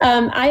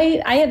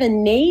 I have a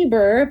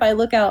neighbor. If I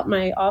look out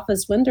my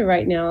office window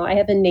right now, I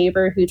have a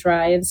neighbor who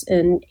drives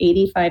an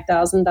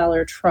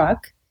 $85,000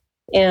 truck.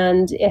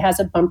 And it has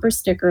a bumper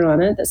sticker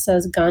on it that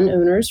says "Gun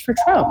Owners for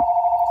Trump."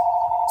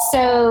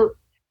 So,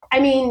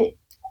 I mean,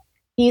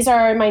 these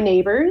are my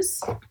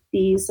neighbors.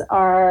 These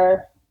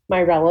are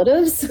my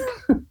relatives.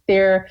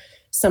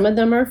 Some of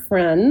them are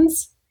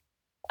friends.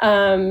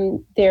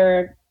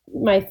 They're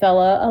my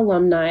fellow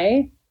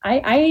alumni.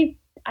 I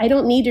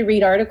don't need to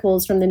read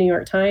articles from the New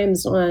York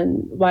Times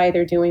on why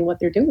they're doing what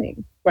they're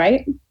doing,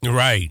 right?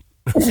 Right.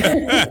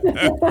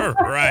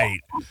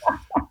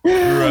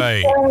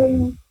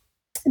 Right.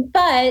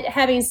 But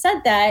having said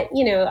that,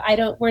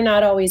 we're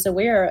not always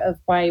aware of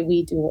why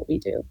we do what we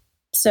do.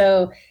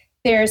 So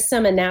there's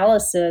some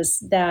analysis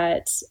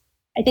that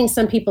I think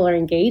some people are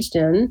engaged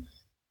in,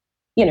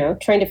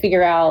 trying to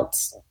figure out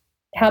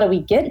how do we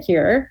get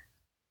here.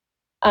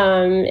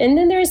 And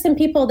then there's some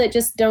people that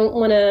just they don't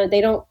want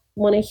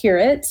to hear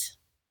it.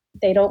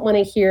 They don't want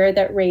to hear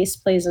that race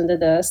plays into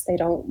this. They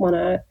don't want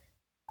to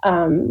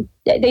unpeel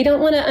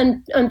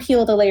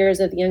the layers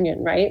of the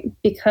onion, right?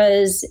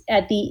 Because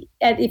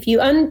if you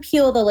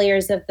unpeel the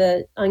layers of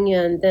the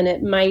onion, then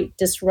it might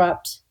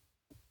disrupt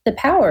the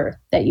power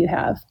that you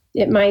have.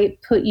 It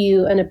might put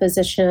you in a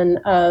position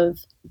of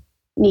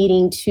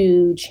needing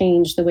to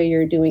change the way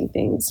you're doing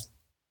things.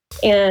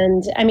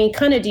 And I mean,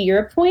 kind of to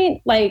your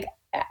point, like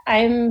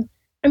I'm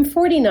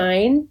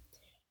 49,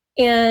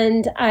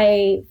 and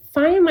I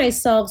find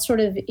myself sort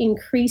of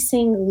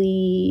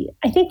increasingly,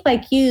 I think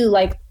like you,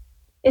 like,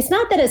 it's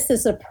not that it's a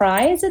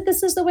surprise that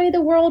this is the way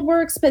the world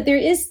works, but there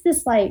is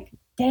this like,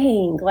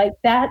 dang, like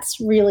that's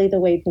really the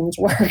way things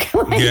work.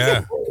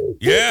 Like,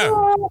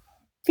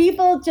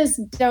 people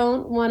just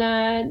don't want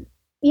to,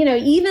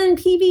 even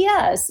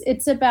PBS,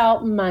 it's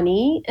about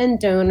money and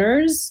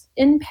donors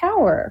in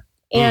power.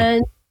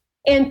 And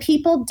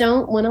people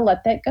don't want to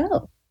let that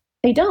go.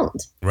 They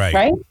don't.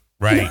 Right.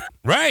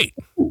 Right.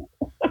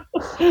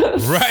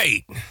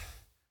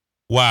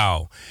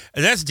 Wow.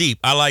 That's deep.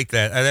 I like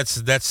that.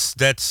 That's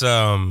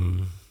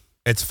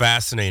it's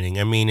fascinating.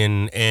 I mean,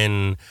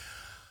 and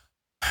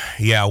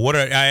yeah,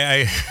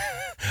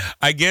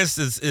 I guess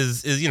is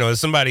as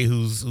somebody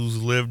who's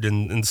lived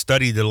and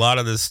studied a lot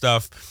of this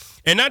stuff,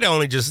 and not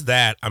only just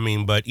that, I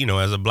mean, but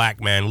as a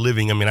black man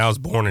living, I mean, I was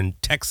born in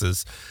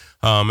Texas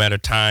at a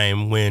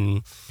time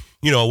when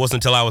it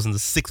wasn't until I was in the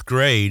 6th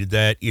grade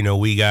that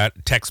we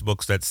got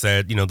textbooks that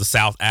said the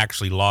South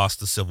actually lost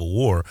the Civil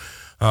War.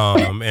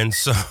 And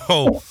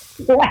so,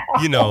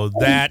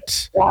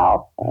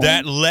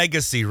 that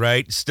legacy,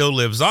 right, still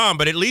lives on.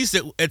 But at least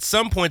at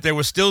some point there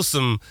was still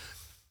some,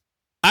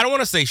 I don't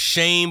want to say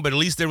shame, but at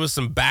least there was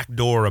some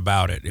backdoor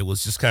about it. It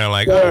was just kind of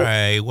like, all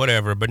right,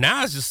 whatever. But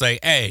now it's just like,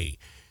 hey,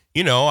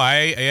 I've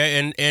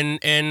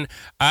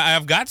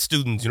got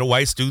students,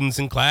 white students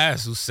in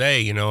class who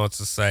say, it's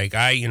just like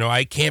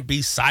I can't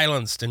be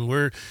silenced, and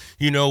we're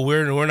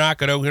not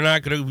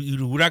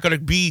gonna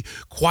be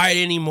quiet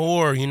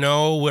anymore.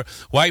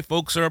 White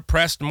folks are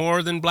oppressed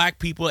more than black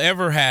people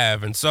ever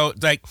have, and so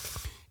it's like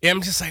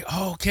I'm just like,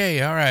 oh,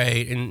 okay, all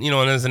right, and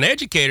and as an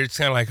educator, it's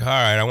kind of like, all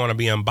right, I want to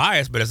be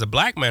unbiased, but as a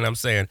black man, I'm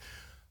saying,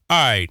 all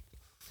right.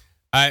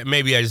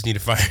 Maybe I just need to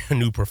find a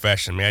new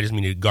profession. Maybe I just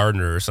need a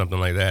gardener or something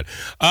like that.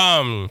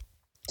 But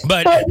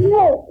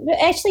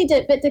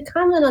to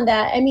comment on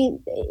that, I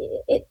mean,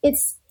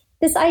 it's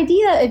this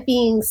idea of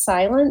being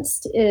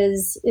silenced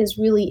is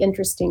really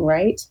interesting,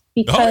 right?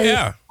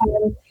 Because,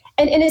 and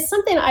it's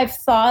something I've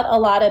thought a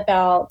lot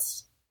about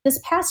this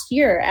past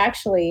year,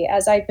 actually,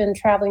 as I've been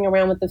traveling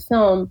around with the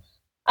film.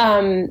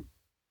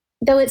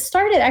 Though it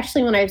started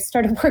actually when I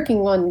started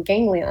working on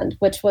Gangland,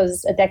 which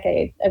was a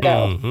decade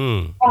ago.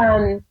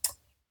 Mm-hmm.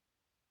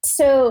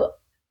 So,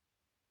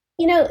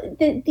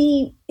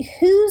 the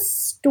whose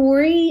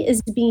story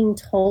is being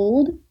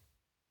told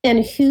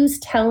and who's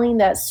telling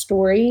that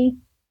story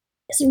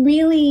is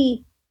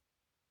really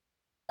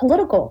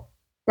political,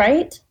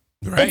 right?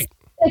 Right.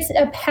 It's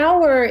a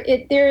power.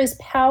 There is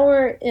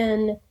power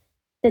in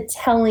the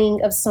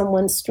telling of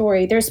someone's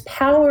story. There's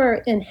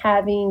power in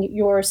having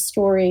your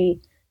story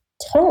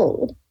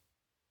told.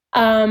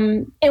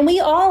 And we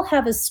all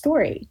have a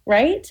story,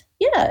 right?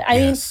 Yeah. I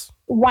mean,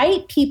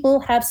 white people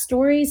have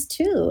stories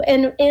too,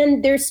 and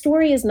their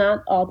story is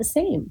not all the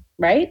same,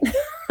 right?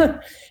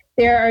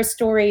 There are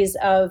stories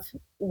of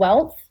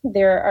wealth.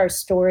 There are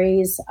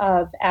stories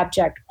of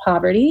abject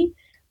poverty.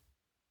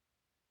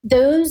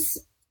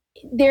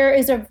 There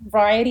is a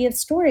variety of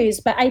stories,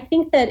 but I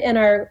think that in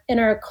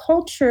our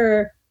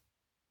culture,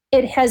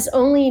 it has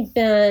only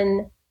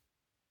been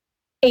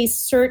a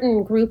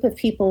certain group of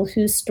people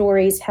whose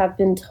stories have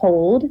been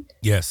told.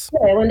 Yes.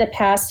 In the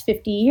past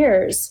 50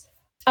 years.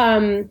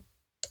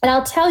 And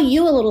I'll tell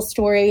you a little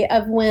story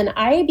of when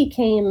I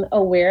became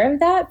aware of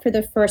that for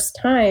the first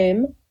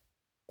time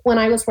when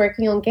I was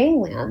working on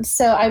Gangland.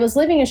 So I was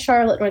living in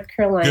Charlotte, North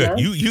Carolina. Good.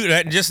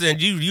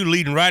 You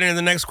leading right into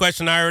the next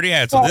question I already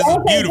had. So this is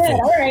beautiful. Good.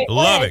 All right.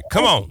 Love it.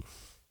 Come on.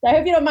 I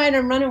hope you don't mind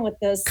I'm running with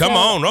this. Come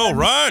on. Oh,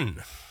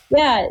 run.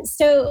 Yeah.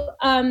 So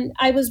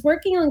I was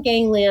working on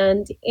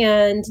Gangland,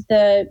 and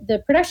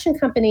the production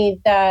company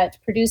that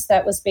produced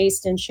that was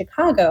based in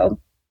Chicago.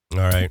 All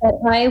right. But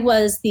I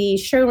was the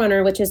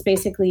showrunner, which is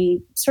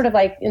basically sort of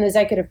like an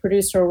executive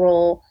producer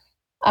role.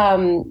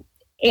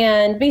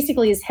 And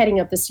basically is heading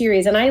up the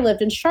series. And I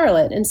lived in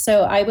Charlotte. And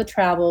so I would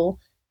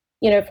travel,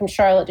 from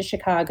Charlotte to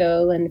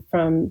Chicago and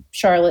from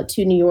Charlotte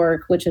to New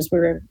York, which is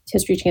where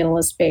History Channel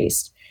is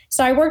based.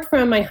 So I worked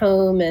from my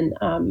home, and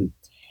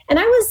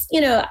I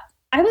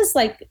was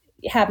like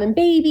having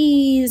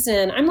babies,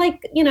 and I'm like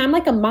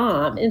a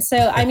mom. And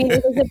so, I mean,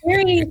 it was a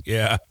very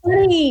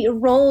funny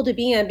role to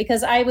be in,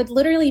 because I would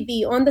literally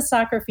be on the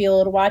soccer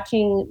field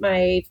watching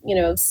my,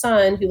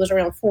 son, who was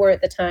around 4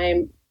 at the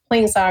time,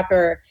 playing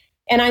soccer.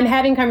 And I'm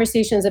having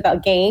conversations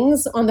about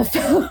gangs on the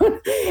phone.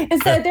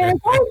 And so there was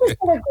always this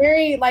sort of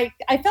very,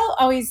 I felt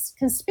always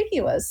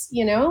conspicuous,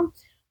 because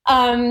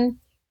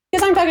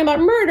I'm talking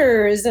about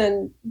murders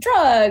and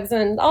drugs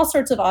and all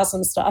sorts of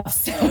awesome stuff.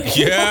 So,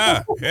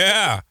 yeah.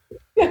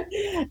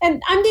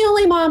 And I'm the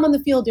only mom on the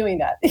field doing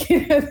that.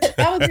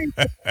 That was very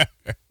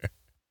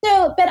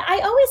so, but I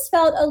always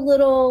felt a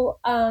little,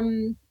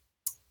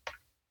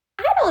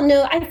 I don't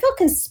know. I felt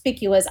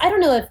conspicuous. I don't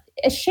know if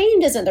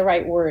ashamed isn't the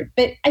right word,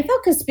 but I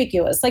felt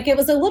conspicuous. Like it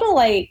was a little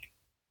I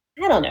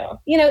don't know.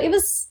 It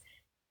was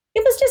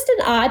just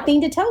an odd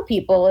thing to tell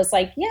people. It's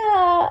like,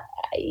 yeah,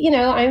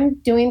 I'm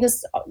doing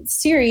this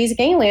series,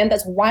 Gangland,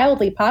 that's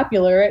wildly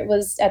popular. It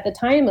was at the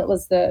time, it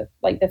was the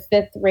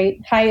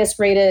 5th highest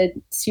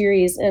rated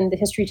series in the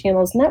History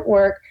Channel's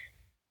network.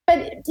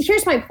 But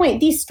here's my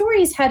point: these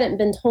stories hadn't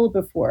been told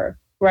before,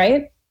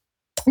 right?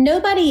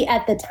 Nobody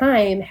at the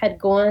time had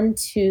gone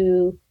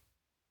to,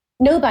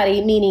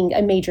 nobody meaning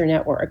a major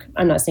network.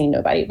 I'm not saying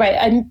nobody,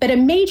 right? But a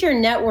major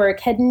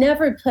network had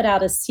never put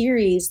out a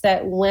series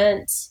that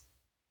went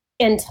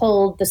and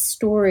told the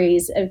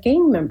stories of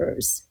gang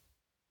members.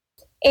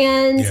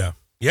 And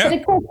but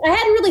of course, I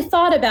hadn't really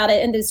thought about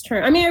it in this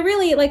term. I mean, I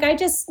really, I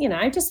just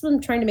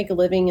been trying to make a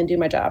living and do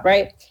my job,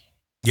 right?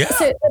 Yeah.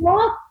 So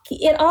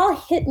it all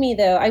hit me,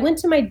 though. I went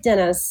to my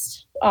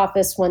dentist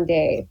office one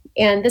day,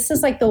 and this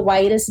is like the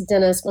whitest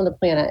dentist on the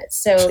planet.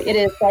 So it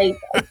is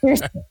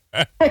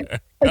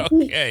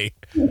okay.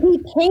 He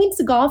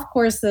paints golf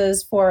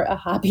courses for a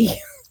hobby.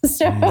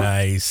 So,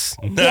 nice.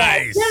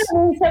 Yeah.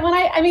 So when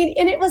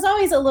and it was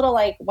always a little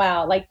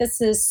wow,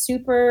 this is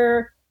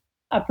super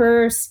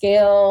upper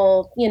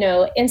scale,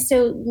 and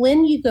so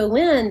when you go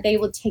in, they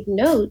will take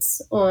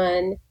notes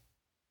on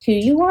who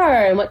you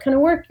are and what kind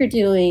of work you're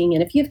doing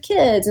and if you have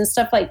kids and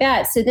stuff like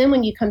that. So then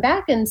when you come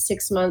back in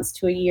 6 months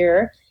to a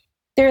year,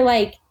 they're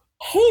like,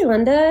 hey,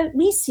 Linda,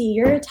 we see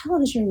you're a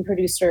television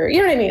producer.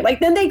 You know what I mean?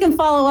 Then they can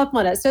follow up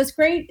on it. So it's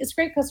great. It's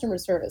great customer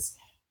service.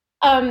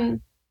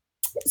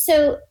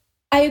 So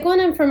I had gone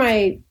in for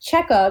my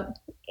checkup,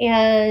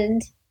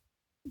 and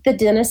the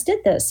dentist did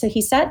this. So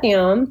he sat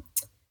down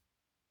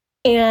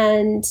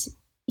and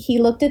he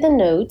looked at the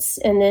notes,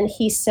 and then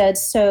he said,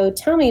 so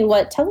tell me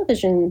what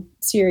television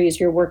series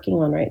you're working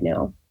on right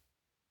now.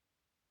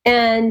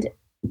 And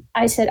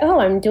I said, oh,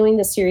 I'm doing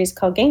this series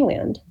called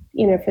Gangland,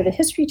 for the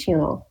History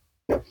Channel.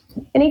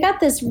 And he got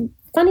this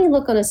funny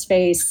look on his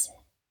face,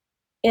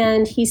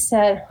 and he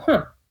said,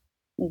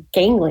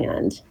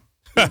 Gangland.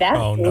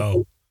 Oh,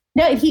 no.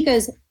 No, he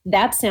goes,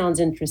 that sounds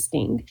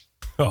interesting.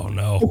 Oh,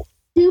 no.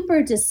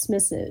 Super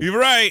dismissive. You're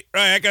right.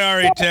 I can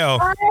already tell.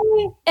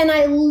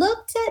 I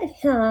looked at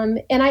him,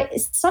 and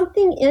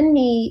something in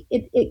me,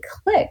 it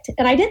clicked.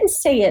 And I didn't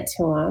say it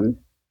to him,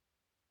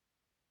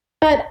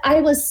 but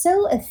I was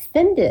so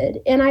offended.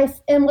 And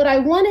what I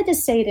wanted to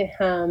say to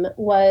him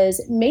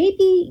was,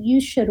 maybe you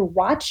should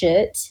watch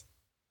it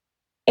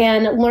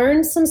and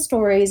learn some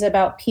stories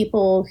about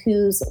people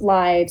whose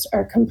lives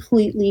are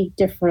completely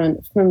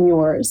different from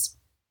yours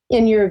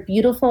in your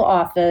beautiful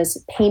office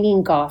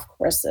painting golf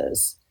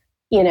courses.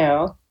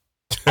 I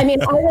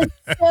was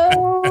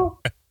so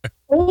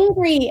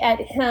angry at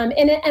him,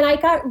 and I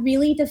got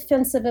really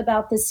defensive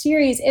about the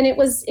series. And it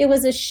was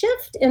a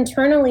shift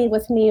internally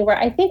with me, where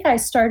I think I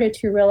started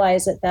to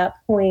realize at that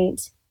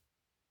point,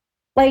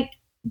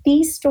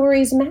 these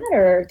stories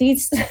matter.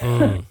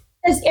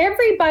 Because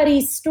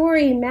everybody's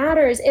story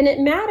matters, and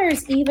it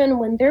matters even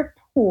when they're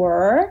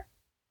poor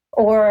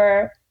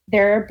or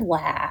they're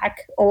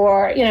Black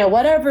or,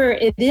 whatever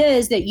it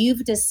is that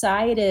you've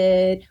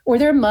decided, or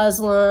they're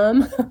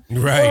Muslim.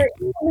 Right.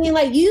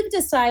 Or, you've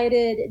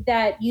decided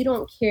that you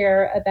don't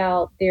care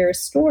about their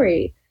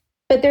story,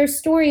 but their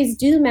stories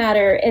do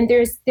matter. And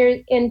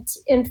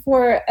and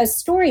for a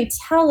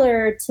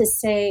storyteller to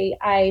say,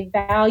 I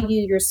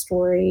value your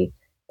story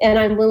and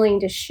I'm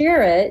willing to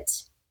share it.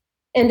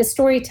 And a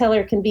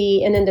storyteller can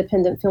be an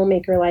independent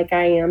filmmaker like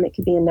I am. It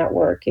could be a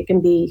network. It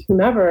can be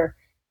whomever.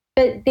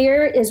 but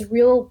there is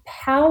real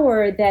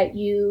power that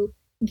you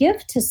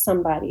give to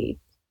somebody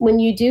when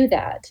you do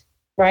that,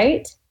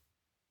 right?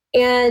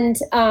 And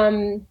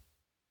I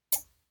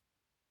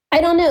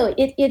don't know.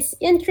 It's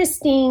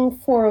interesting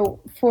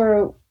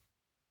for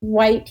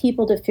white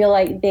people to feel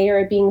like they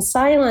are being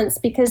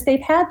silenced because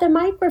they've had the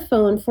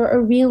microphone for a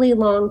really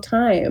long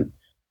time,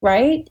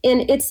 right?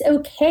 And it's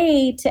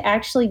okay to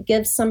actually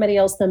give somebody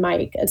else the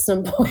mic at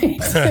some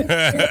point.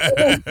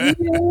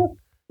 You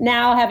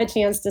now have a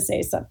chance to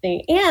say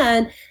something.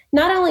 And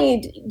not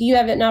only do you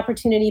have an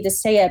opportunity to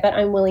say it, but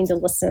I'm willing to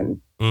listen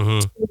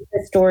to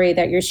the story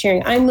that you're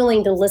sharing. I'm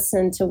willing to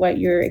listen to what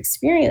your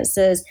experience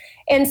is.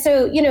 And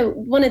so,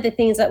 one of the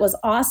things that was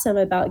awesome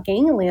about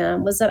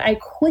Gangland was that I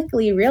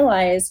quickly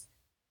realized,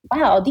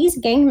 wow, these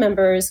gang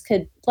members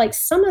could, like,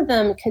 some of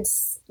them could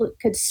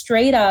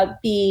straight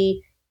up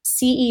be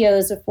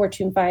CEOs of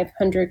Fortune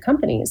 500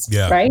 companies,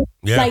 right?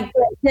 Yeah. Like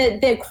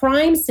the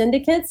crime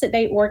syndicates that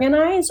they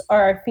organize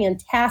are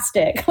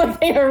fantastic.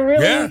 Like, they are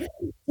really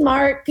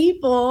smart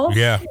people.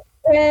 Yeah.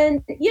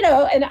 And,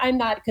 and I'm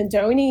not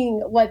condoning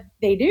what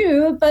they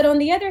do, but on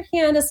the other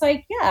hand, it's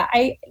like,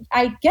 I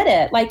get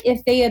it. Like,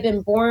 if they had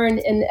been born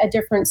in a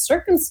different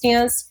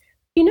circumstance,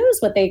 who knows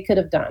what they could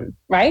have done,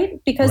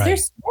 right? Because they're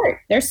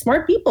smart. They're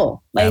smart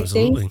people. Like,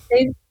 absolutely.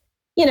 they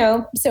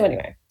so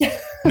anyway.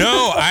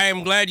 No, I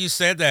am glad you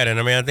said that. And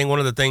I mean, I think one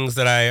of the things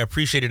that I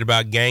appreciated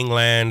about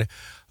Gangland,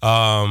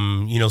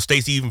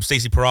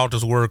 Stacey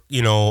Peralta's work,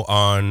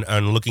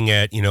 on looking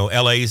at,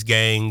 LA's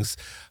gangs,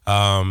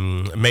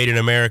 made in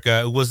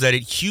America, was that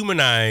it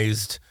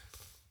humanized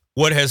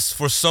what has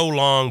for so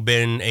long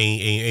been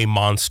a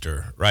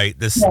monster, right?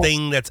 This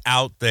thing that's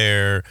out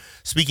there.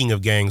 Speaking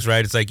of gangs,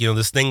 right? It's like,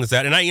 this thing that's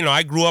out. And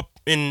I grew up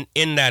in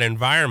that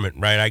environment,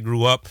 right? I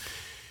grew up,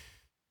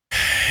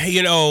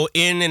 in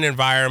an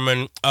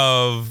environment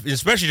of,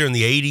 especially during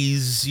the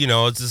 80s,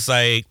 it's just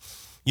like,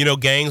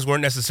 gangs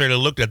weren't necessarily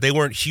looked at. They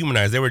weren't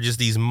humanized. They were just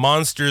these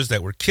monsters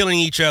that were killing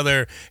each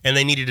other, and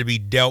they needed to be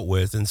dealt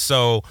with. And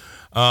so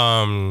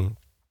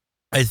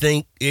I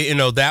think,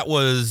 that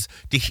was,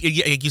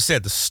 like you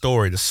said, the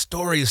story. The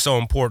story is so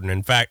important.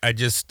 In fact, I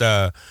just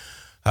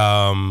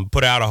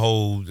put out a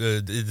whole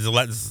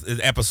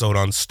episode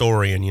on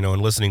story and,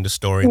 and listening to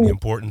story and the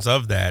importance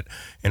of that.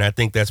 And I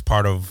think that's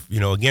part of,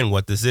 again,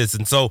 what this is.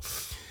 And so,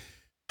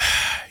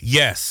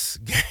 yes,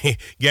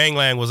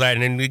 Gangland was that.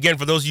 And again,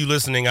 for those of you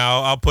listening,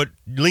 I'll put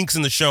links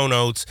in the show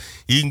notes.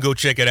 You can go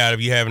check it out if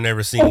you haven't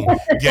ever seen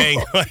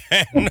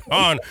Gangland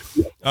on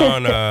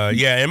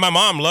and my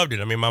mom loved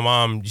it. I mean, my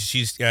mom,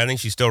 I think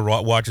she still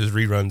watches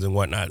reruns and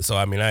whatnot. So,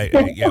 I mean,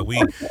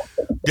 we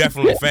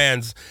definitely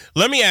fans.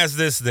 Let me ask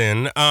this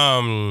then.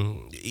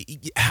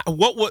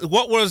 What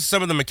was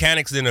some of the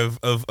mechanics then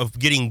of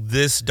getting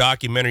this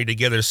documentary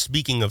together?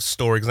 Speaking of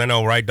story, because I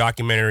know, right,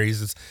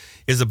 documentaries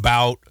is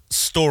about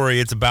story.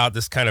 It's about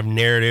this kind of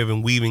narrative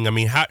and weaving. I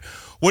mean,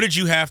 what did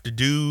you have to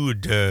do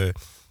to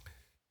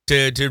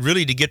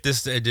really get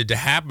this to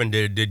happen?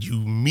 Did you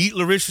meet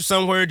Larisha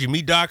somewhere? Did you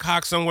meet Doc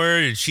Hawk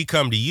somewhere? Did she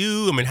come to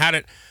you? I mean, how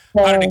did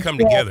it come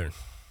together?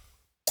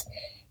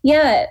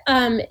 Yeah,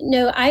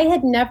 no, I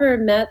had never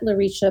met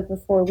Larisha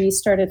before we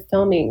started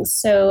filming.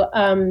 So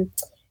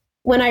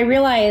when I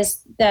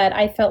realized that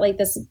I felt like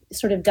this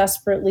sort of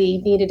desperately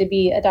needed to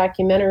be a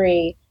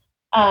documentary,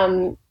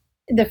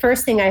 the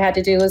first thing I had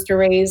to do was to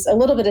raise a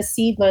little bit of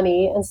seed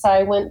money. And so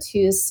I went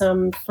to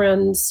some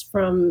friends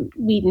from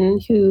Wheaton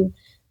who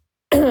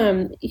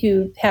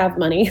have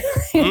money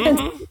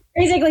and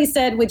basically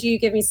said, would you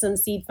give me some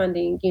seed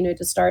funding,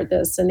 to start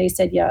this? And they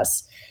said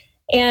yes.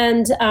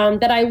 And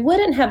that I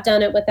wouldn't have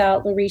done it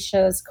without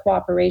Larisha's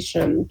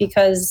cooperation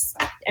because,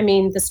 I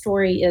mean, the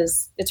story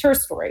it's her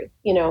story,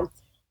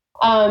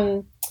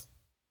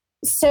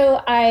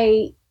 So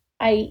I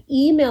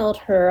emailed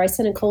her, I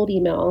sent a cold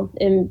email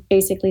and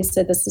basically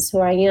said, this is who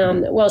I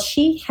am. Well,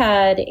 she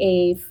had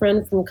a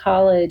friend from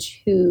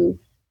college who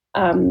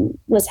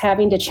was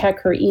having to check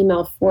her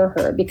email for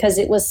her because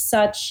it was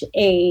such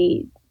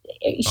she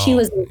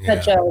was in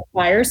such a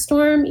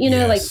firestorm,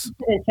 like she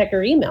couldn't check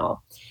her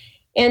email.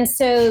 And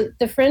so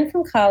the friend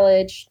from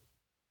college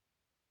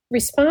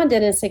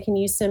responded and said, can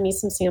you send me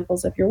some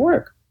samples of your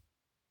work?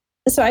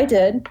 So I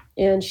did,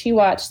 and she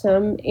watched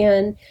them,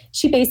 and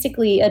she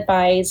basically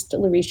advised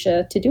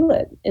Larisha to do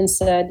it and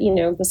said,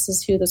 this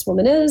is who this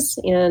woman is,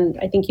 and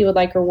I think you would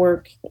like her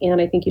work,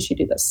 and I think you should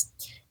do this.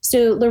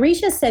 So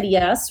Larisha said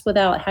yes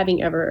without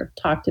having ever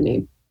talked to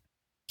me.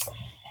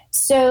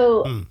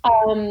 So,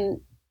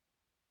 and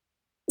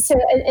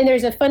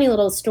there's a funny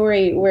little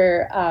story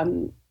where,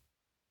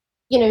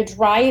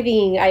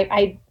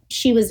 driving,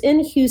 she was in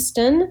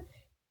Houston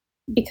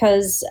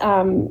because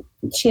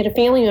she had a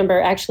family member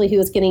actually who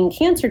was getting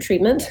cancer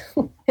treatment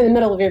in the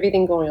middle of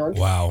everything going on.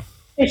 Wow.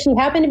 So she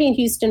happened to be in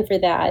Houston for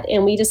that.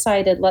 And we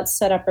decided, let's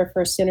set up our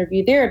first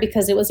interview there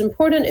because it was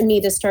important to me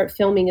to start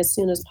filming as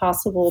soon as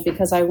possible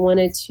because I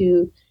wanted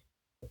to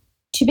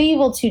be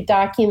able to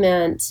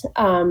document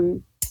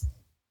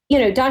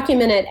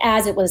it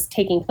as it was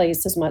taking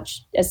place as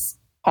much as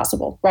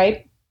possible.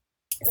 Right.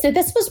 So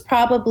this was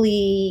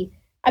probably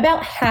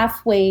about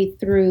halfway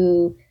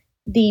through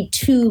the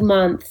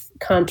 2-month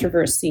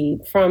controversy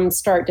from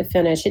start to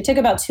finish. It took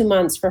about 2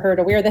 months for her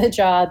to wear the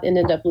hijab and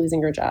end up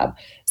losing her job.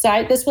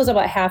 So this was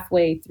about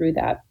halfway through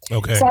that.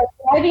 Okay. So I was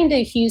driving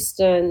to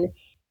Houston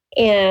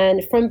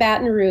and from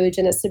Baton Rouge,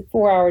 and it's a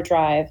 4-hour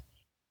drive.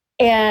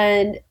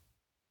 And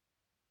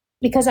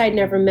because I'd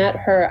never met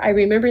her, I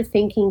remember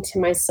thinking to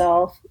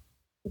myself,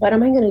 what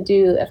am I going to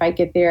do if I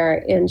get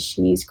there and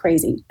she's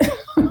crazy?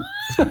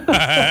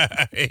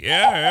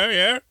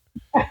 Yeah.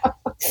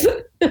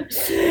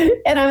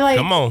 And I'm like,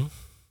 come on.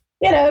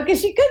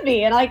 Because she could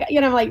be. And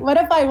I'm like, what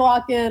if I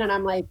walk in and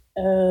I'm like,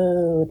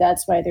 oh,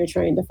 that's why they're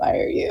trying to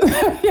fire you.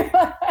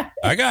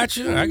 I got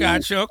you.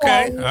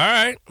 Okay. All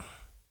right.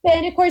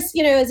 And of course,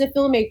 as a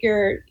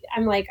filmmaker,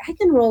 I'm like, I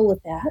can roll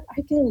with that.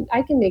 I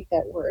can make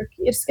that work.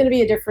 It's going to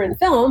be a different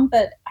film,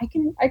 but I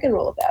can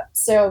roll with that.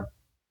 So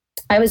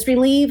I was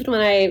relieved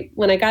when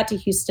I got to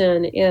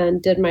Houston and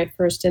did my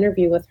first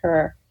interview with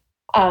her.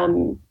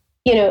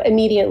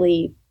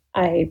 Immediately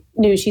I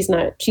knew she's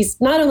not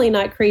only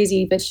not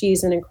crazy, but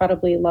she's an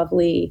incredibly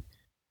lovely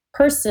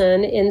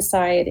person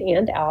inside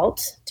and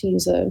out, to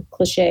use a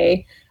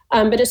cliche.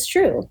 But it's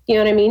true. You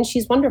know what I mean?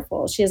 She's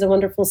wonderful. She has a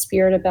wonderful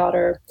spirit about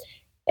her.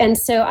 And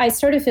so I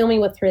started filming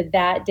with her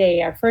that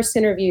day. Our first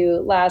interview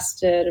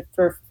lasted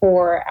for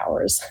 4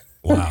 hours.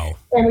 Wow.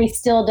 And we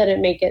still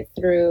didn't make it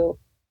through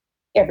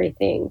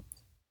everything.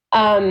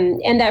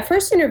 And that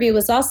first interview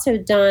was also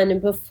done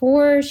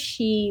before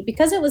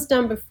because it was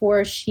done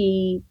before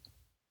she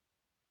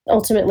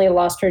ultimately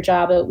lost her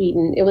job at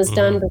Wheaton. It was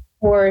done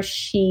before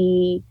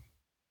she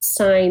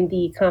signed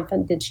the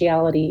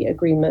confidentiality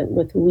agreement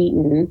with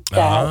Wheaton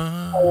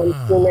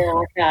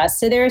that has.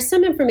 So there is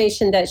some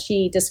information that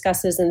she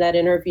discusses in that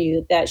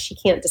interview that she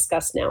can't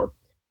discuss now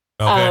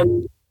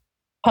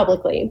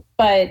publicly.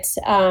 But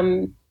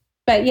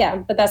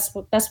that's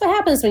what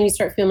happens when you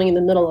start filming in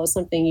the middle of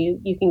something.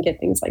 You can get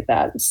things like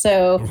that.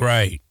 So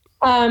right.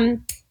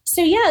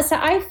 So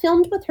I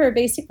filmed with her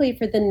basically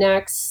for the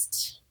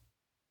next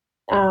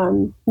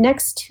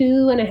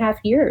 2.5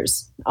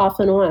 years, off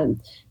and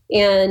on.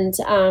 And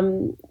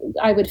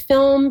I would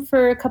film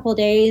for a couple of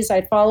days.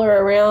 I'd follow her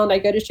around.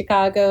 I'd go to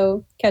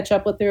Chicago, catch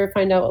up with her,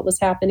 find out what was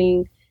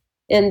happening.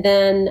 And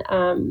then,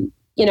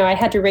 I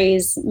had to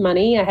raise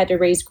money. I had to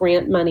raise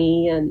grant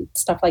money and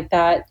stuff like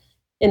that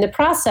in the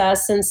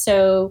process. And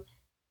so,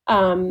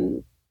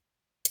 it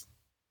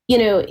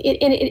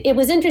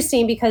was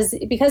interesting because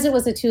it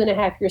was a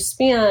 2.5 year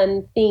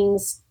span,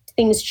 things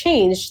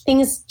changed.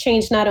 Things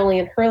changed not only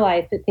in her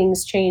life, but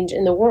things change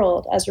in the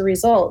world as a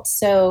result.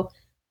 So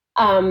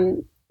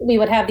we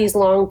would have these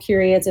long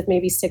periods of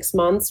maybe 6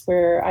 months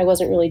where I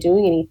wasn't really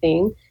doing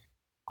anything.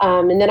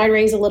 And then I'd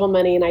raise a little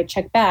money and I'd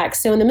check back.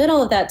 So in the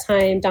middle of that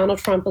time, Donald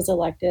Trump was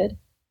elected.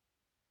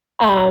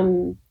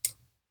 And,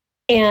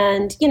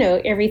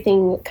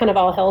 everything kind of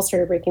all hell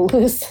started breaking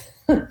loose.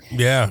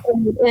 Yeah.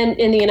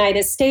 in the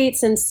United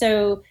States. And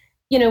so,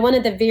 one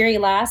of the very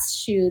last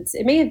shoots,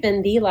 it may have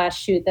been the last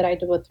shoot that I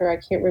did with her, I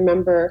can't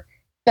remember,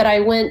 but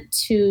I went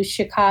to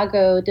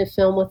Chicago to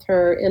film with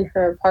her in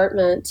her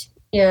apartment.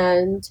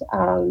 And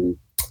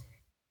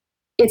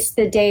it's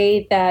the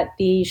day that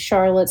the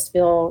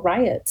Charlottesville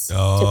riots took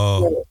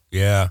place.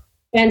 Yeah.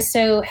 And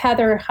so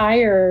Heather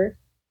Heyer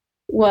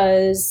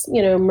was,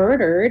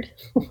 murdered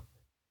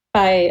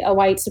by a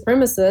white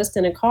supremacist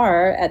in a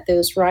car at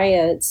those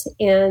riots.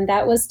 And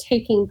that was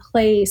taking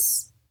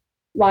place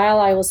while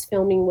I was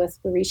filming with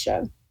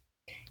Larisha.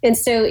 And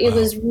so it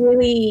was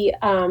really,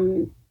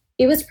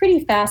 it was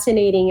pretty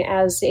fascinating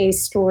as a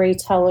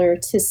storyteller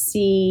to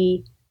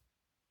see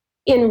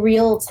in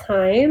real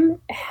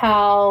time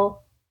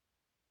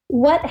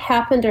what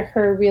happened to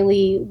her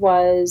really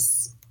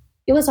was,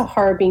 it was a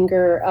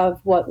harbinger of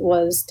what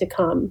was to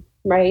come,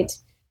 right?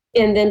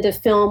 And then to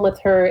film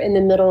with her in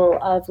the middle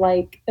of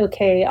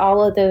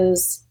all of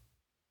those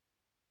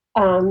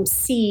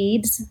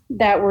seeds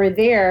that were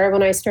there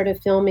when I started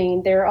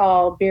filming, they're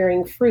all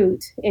bearing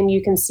fruit, and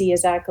you can see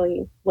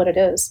exactly what it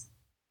is.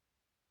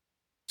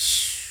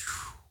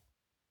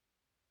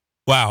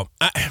 Wow.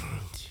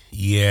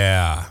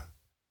 Yeah.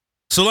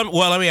 So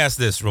let me ask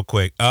this real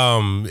quick.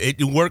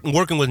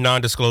 Working with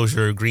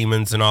non-disclosure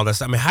agreements and all that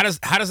stuff. I mean, how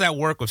does that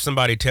work if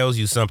somebody tells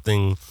you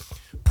something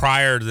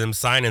prior to them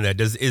signing that?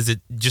 Is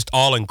it just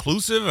all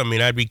inclusive? I mean,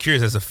 I'd be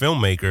curious as a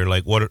filmmaker,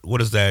 like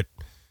what is that?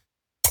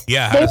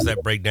 Yeah, how does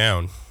that break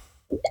down?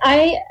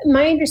 My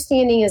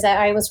understanding is that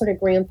I was sort of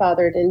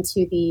grandfathered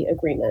into the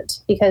agreement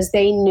because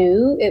they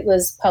knew it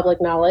was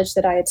public knowledge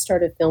that I had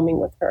started filming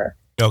with her.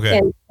 Okay.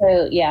 And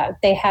so,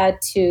 they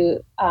had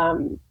to,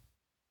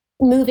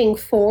 moving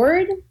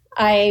forward,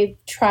 I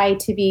tried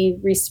to be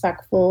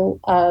respectful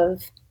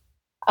of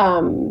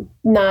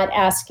not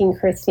asking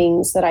her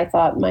things that I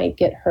thought might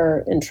get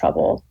her in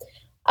trouble.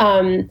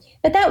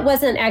 But that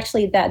wasn't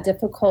actually that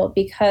difficult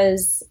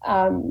because,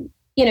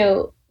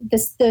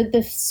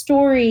 the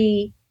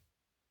story,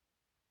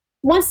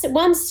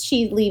 once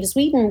she leaves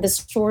Wheaton, the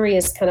story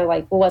is kind of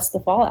like, well, what's the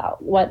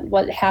fallout?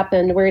 What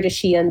happened? Where does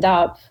she end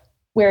up?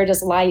 Where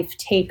does life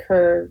take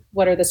her?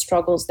 What are the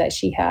struggles that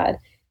she had?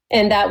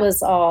 And that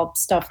was all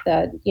stuff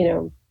that,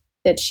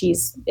 that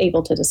she's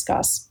able to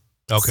discuss.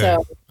 Okay.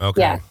 So,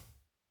 okay. Yeah.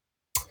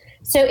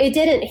 So it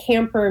didn't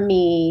hamper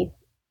me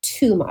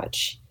too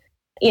much.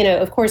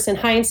 Of course, in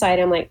hindsight,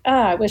 I'm like,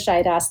 I wish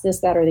I'd asked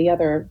this, that, or the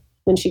other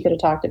when she could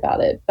have talked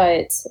about it.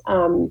 But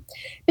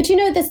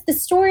the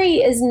story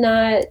is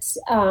not,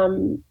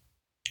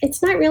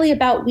 it's not really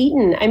about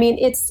Wheaton. I mean,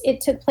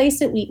 it took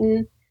place at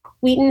Wheaton.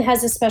 Wheaton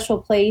has a special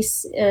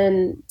place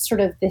in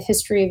sort of the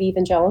history of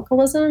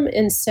evangelicalism.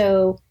 And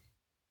so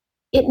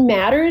it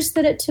matters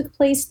that it took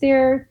place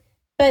there,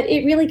 but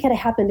it really could have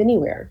happened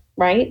anywhere,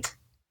 right?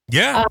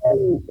 Yeah.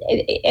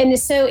 And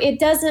so it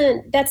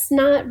doesn't, that's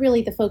not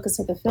really the focus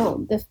of the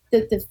film.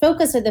 The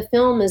focus of the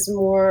film is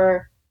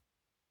more,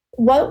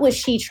 what was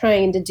she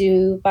trying to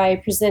do by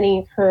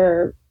presenting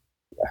her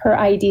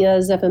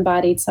ideas of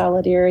embodied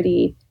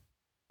solidarity?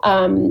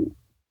 What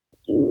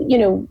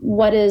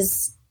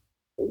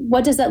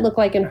does that look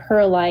like in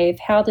her life?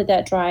 How did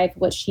that drive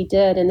what she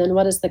did? And then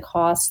what is the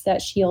cost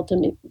that she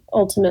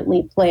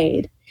ultimately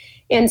played?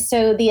 And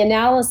so the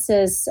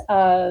analysis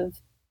of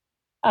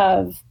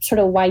sort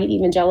of white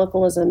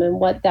evangelicalism and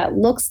what that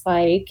looks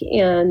like,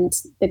 and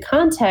the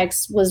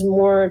context was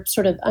more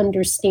sort of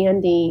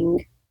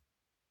understanding.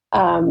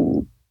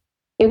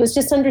 It was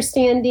just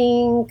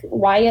understanding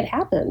why it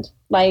happened.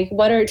 Like,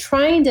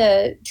 trying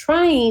to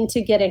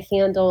get a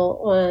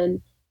handle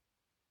on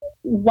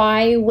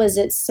why was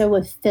it so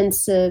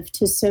offensive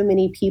to so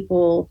many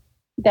people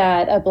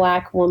that a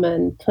Black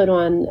woman put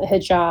on a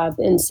hijab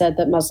and said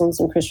that Muslims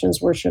and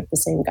Christians worship the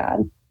same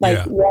God?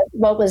 Like,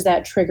 what was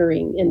that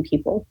triggering in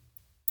people?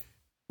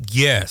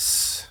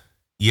 Yes.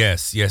 I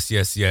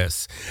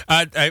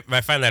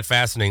find that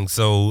fascinating.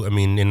 So, I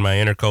mean, in my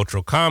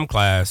intercultural comm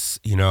class,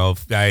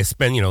 I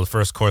spend, the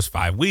first course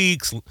 5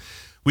 weeks.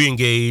 We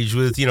engage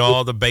with,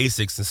 all the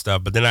basics and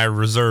stuff. But then I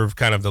reserve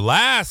kind of the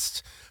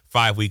last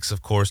 5 weeks,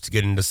 of course, to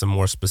get into some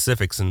more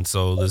specifics. And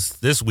so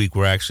this week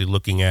we're actually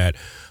looking at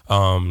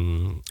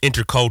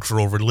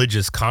intercultural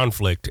religious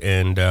conflict.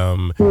 And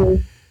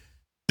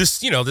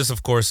this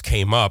of course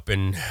came up,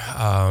 and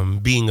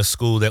being a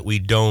school that we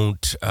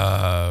don't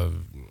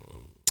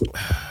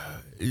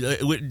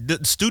the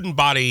student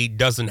body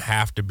doesn't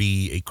have to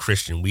be a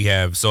Christian. We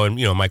have, so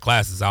in my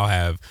classes I'll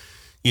have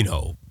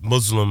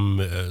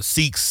Muslim,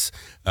 Sikhs,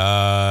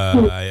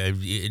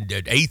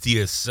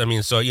 atheists. I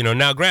mean, so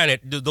now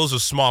granted, those are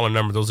smaller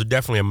numbers. Those are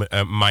definitely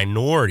a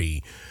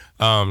minority.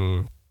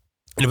 But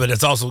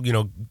it's also,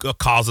 a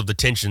cause of the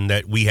tension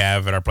that we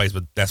have at our place,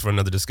 but that's for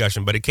another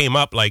discussion. But it came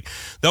up like,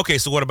 okay,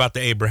 so what about the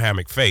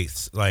Abrahamic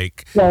faiths?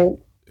 Like, right.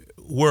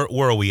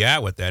 Where are we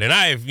at with that? And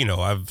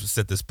I've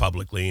said this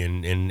publicly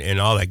and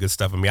all that good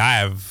stuff. I mean,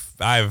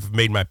 I've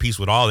made my peace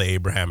with all the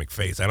Abrahamic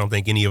faiths. I don't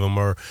think any of them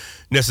are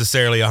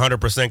necessarily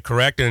 100%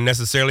 correct and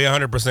necessarily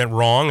 100%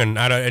 wrong. And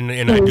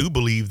I do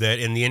believe that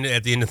at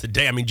the end of the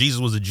day, I mean, Jesus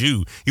was a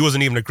Jew. He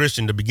wasn't even a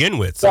Christian to begin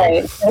with. So,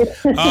 right.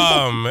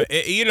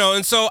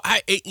 and so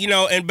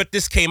but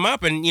this came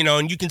up, and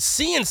you can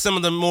see in some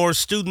of the more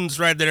students,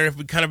 right, that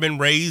have kind of been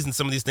raised in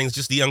some of these things,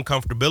 just the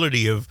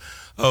uncomfortability of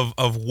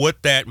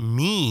what that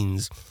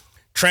means.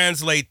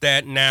 Translate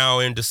that now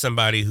into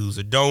somebody who's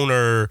a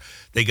donor.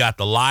 They got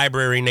the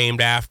library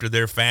named after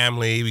their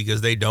family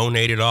because they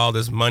donated all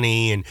this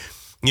money. And,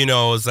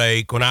 it's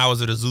like when I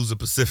was at Azusa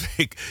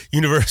Pacific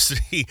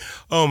University,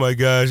 oh my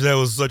gosh, that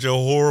was such a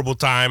horrible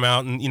time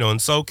out in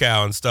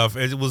SoCal and stuff.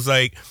 It was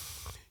like,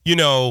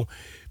 people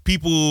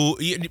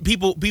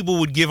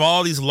would give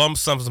all these lump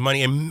sums of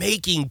money and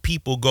making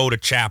people go to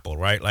chapel,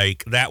 right?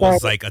 Like that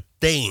was like a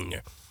thing.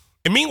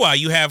 And meanwhile,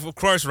 you have, of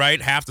course,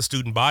 right, half the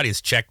student body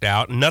is checked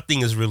out.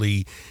 Nothing is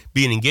really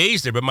being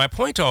engaged there. But my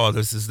point to all of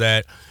this is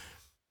that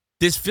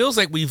this feels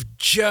like we've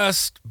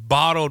just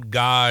bottled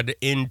God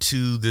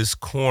into this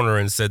corner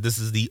and said,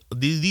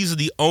 these are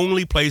the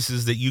only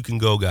places that you can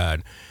go,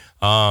 God.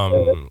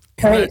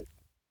 Right.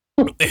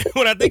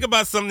 When I think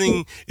about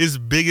something as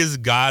big as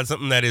God,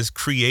 something that has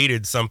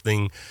created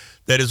something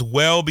that is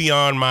well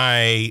beyond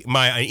my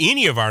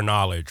any of our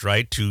knowledge,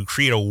 right? To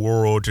create a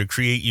world, to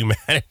create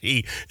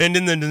humanity, and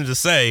then to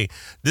say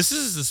this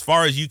is as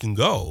far as you can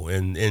go,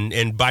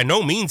 and by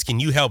no means can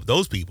you help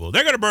those people.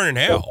 They're gonna burn in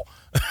hell.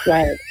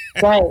 Right.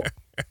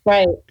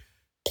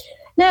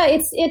 No,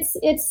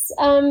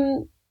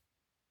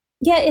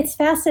 it's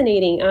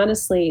fascinating,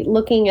 honestly,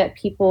 looking at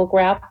people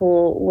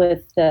grapple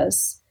with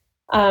this.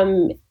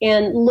 And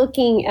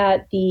looking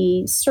at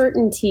the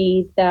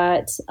certainty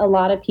that a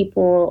lot of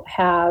people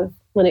have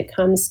when it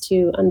comes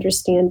to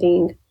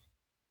understanding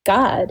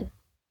God.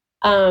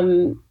 I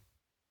mean,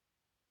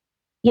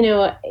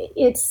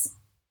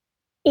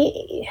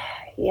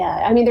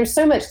 there's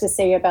so much to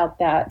say about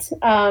that.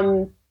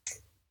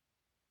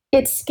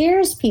 It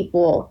scares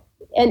people.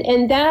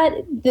 And that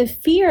the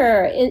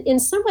fear, in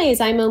some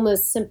ways, I'm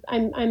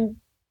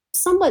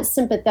somewhat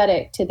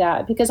sympathetic to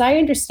that, because I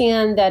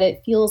understand that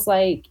it feels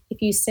like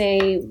if you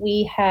say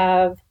we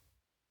have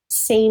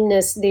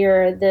sameness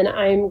there, then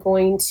I'm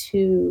going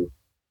to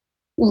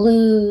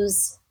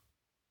lose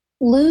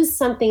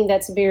something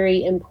that's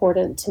very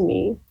important to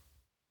me.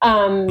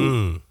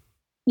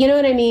 You know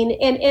what I mean?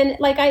 And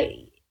like I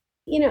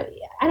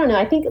don't know.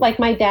 I think like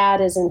my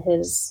dad is in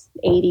his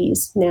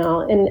 80s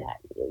now, and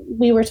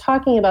we were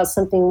talking about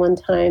something one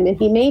time, and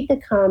he made the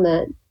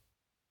comment.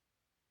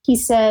 He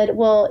said,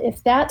 well,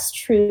 if that's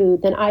true,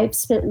 then I've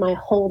wasted my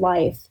whole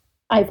life.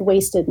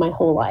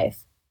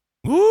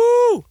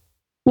 Woo!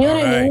 You know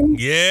what I mean?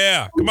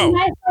 Yeah, come on.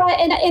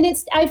 And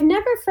I've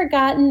never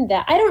forgotten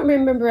that. I don't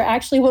remember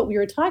actually what we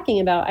were talking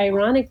about,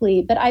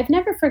 ironically, but I've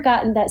never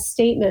forgotten that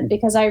statement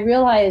because I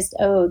realized,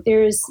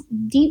 there's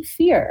deep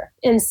fear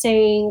in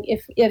saying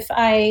if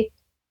I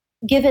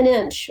give an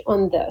inch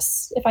on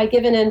this,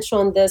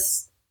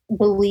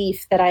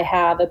 belief that I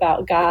have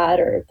about God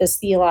or this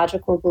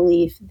theological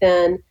belief,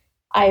 then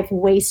I've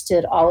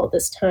wasted all of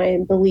this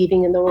time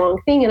believing in the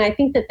wrong thing. And I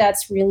think that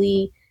that's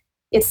really,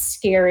 it's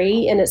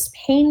scary and it's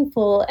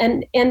painful.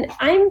 And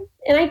I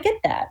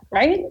get that,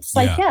 right? It's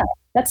like, yeah,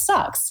 that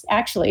sucks,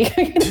 actually.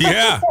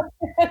 Yeah.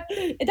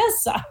 It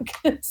does suck.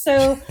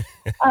 So,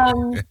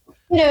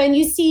 and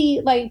you see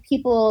like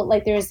people,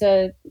 like there's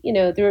a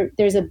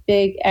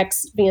big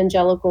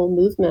ex-evangelical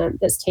movement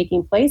that's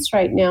taking place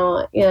right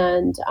now.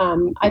 And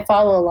I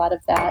follow a lot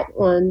of that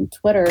on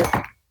Twitter.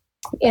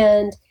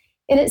 And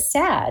it's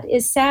sad.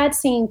 It's sad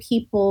seeing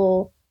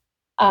people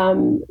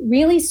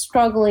really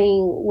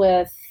struggling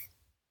with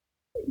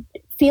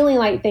feeling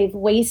like they've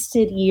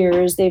wasted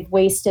years, they've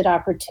wasted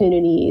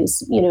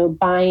opportunities,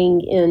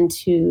 buying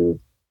into,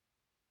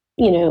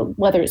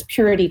 whether it's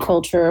purity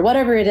culture or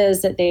whatever it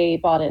is that they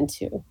bought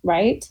into,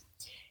 right?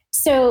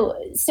 So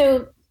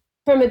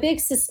from a big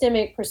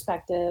systemic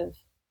perspective,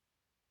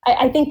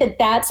 I think that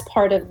that's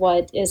part of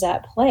what is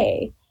at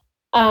play.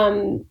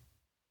 But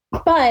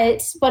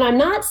what I'm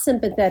not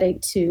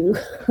sympathetic to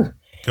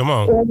Come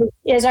on.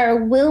 is our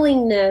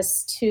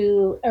willingness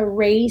to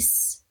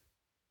erase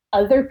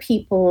other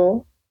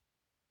people,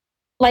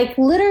 like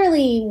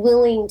literally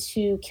willing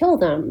to kill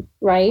them,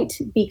 right?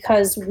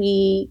 Because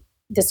we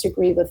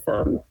disagree with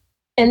them.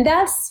 And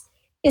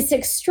it's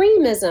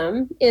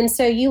extremism. And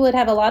so you would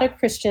have a lot of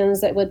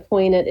Christians that would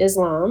point at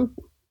Islam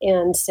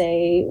and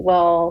say,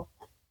 well,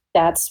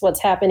 that's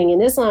what's happening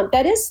in Islam.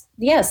 That is,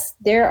 yes,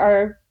 there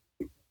are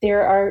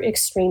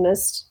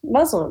extremist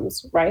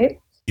Muslims, right?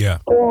 Yeah.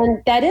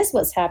 And that is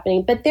what's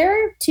happening. But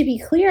there, to be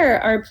clear,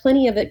 are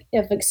plenty of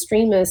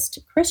extremist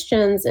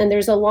Christians, and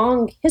there's a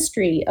long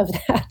history of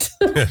that.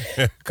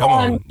 Come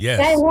on, yes.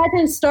 That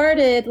wasn't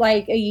started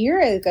like a year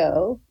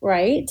ago,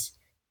 right?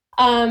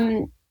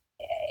 That,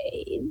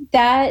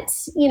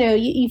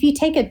 if you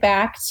take it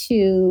back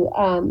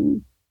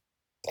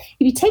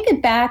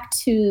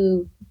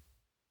to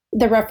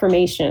the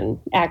Reformation,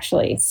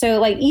 actually. So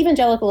like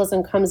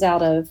evangelicalism comes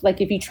out of, like,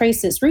 if you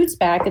trace its roots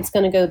back, it's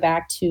going to go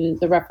back to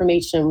the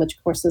Reformation, which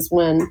of course is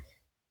when,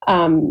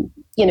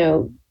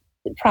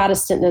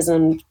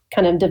 Protestantism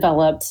kind of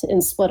developed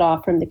and split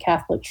off from the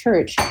Catholic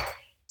Church.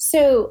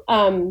 So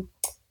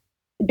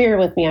bear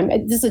with me.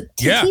 This is a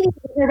teeny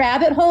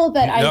rabbit hole,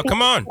 but I think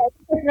come on.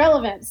 It's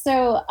relevant.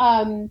 So,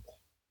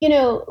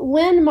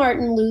 when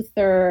Martin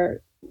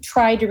Luther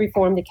tried to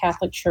reform the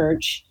Catholic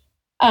Church,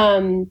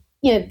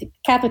 the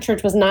Catholic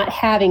Church was not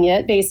having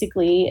it,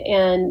 basically,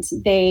 and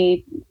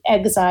they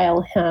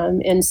exile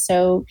him. And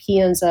so he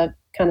ends up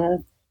kind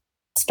of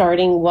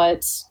starting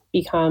what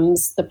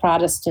becomes the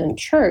Protestant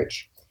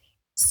Church.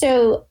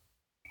 So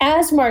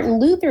as Martin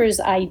Luther's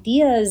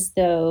ideas,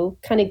 though,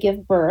 kind of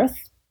give birth,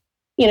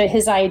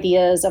 his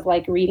ideas of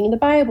like reading the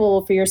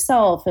Bible for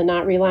yourself and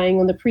not relying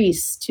on the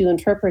priests to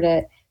interpret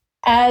it,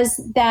 as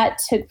that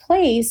took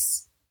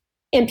place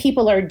and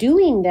people are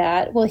doing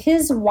that, well,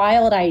 his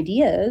wild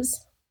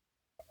ideas,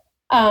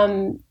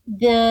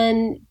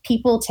 then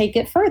people take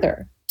it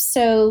further.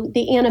 So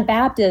the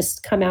Anabaptists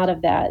come out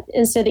of that.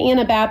 And so the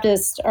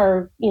Anabaptists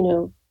are,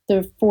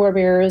 the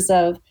forebears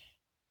of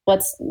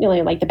what's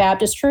really like the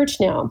Baptist Church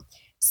now.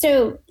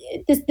 So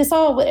this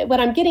all, what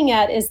I'm getting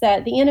at is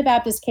that the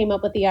Anabaptists came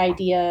up with the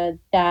idea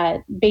that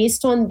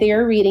based on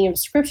their reading of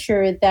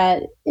scripture,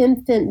 that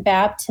infant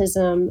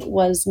baptism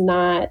was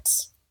not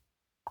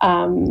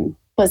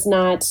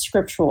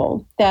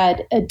scriptural,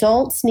 that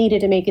adults needed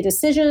to make a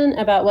decision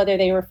about whether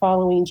they were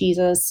following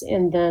Jesus,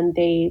 and then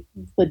they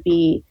would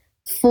be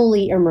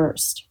fully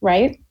immersed,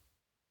 right?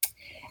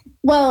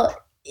 Well,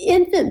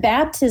 infant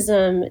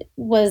baptism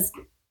was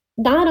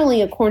not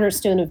only a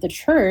cornerstone of the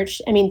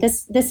church. I mean,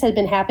 this had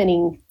been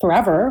happening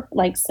forever,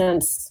 like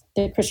since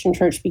the Christian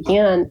church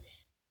began,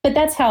 but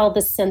that's how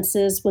the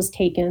census was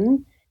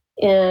taken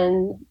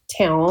in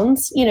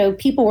towns.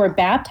 People were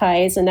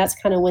baptized, and that's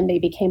kind of when they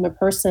became a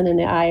person in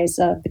the eyes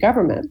of the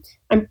government.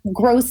 I'm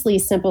grossly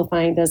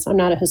simplifying this. I'm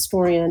not a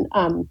historian.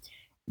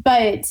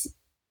 But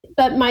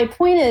my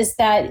point is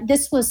that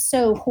this was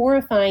so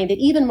horrifying that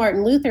even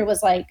Martin Luther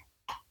was like,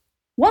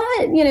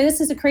 what? This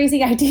is a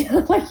crazy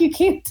idea. Like, you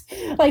can't,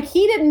 like,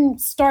 he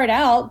didn't start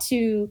out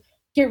to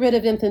get rid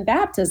of infant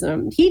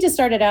baptism. He just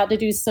started out to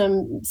do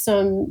some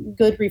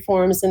good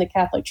reforms in the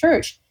Catholic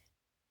Church.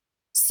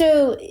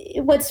 So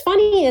what's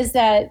funny is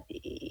that,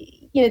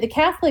 the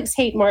Catholics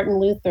hate Martin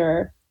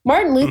Luther.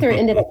 Martin Luther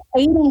ended up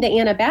hating the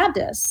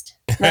Anabaptist.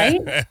 right?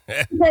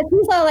 But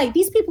people are like,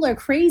 these people are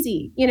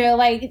crazy,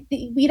 like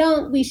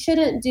we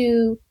shouldn't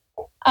do,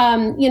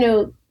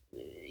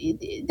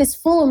 this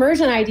full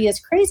immersion idea is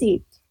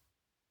crazy.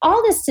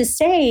 All this to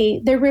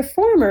say, the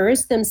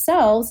reformers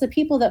themselves, the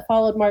people that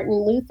followed Martin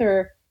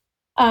Luther,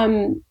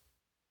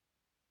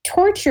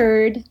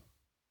 tortured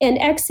and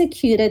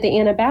executed the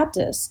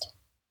Anabaptist.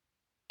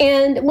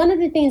 And one of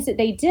the things that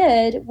they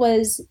did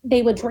was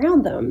they would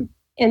drown them.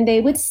 And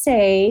they would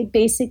say,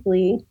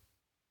 basically,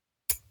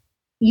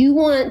 you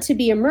want to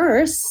be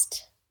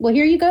immersed? Well,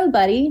 here you go,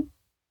 buddy.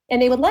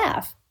 And they would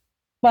laugh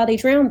while they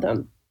drowned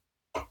them.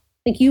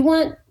 Like, you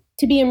want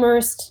to be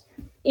immersed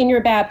in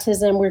your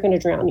baptism, we're going to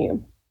drown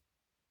you.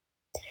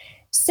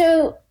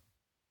 So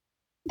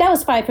that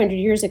was 500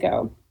 years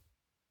ago.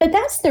 But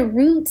that's the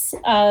roots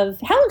of,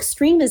 how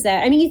extreme is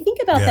that? I mean, you think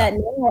about that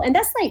now, and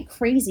that's like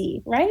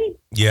crazy, right?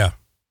 Yeah.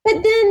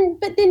 But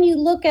then you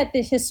look at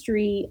the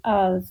history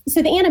of,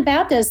 so the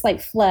Anabaptists like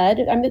fled.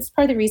 I mean, it's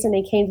part of the reason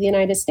they came to the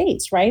United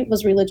States, right?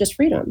 Was religious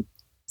freedom,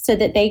 so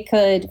that they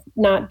could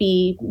not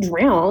be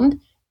drowned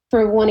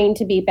for wanting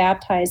to be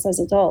baptized as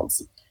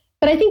adults.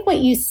 But I think what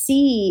you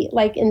see,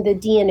 like in the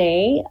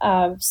DNA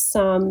of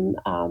some,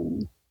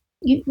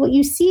 what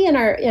you see in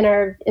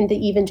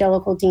the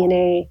evangelical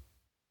DNA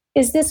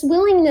is this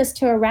willingness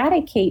to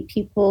eradicate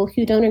people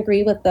who don't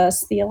agree with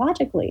us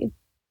theologically.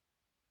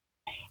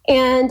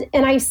 And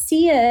I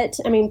see it,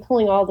 I mean,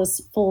 pulling all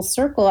this full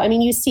circle. I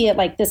mean, you see it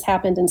like this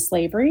happened in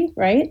slavery,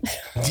 right?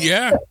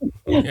 Yeah.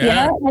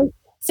 Yeah.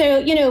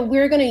 So,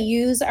 we're going to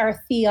use our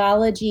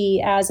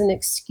theology as an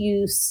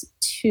excuse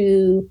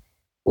to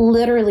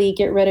literally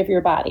get rid of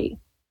your body,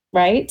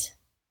 right?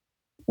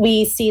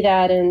 We see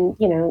that in,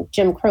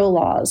 Jim Crow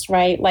laws,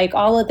 right? Like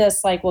all of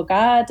this, like, well,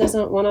 God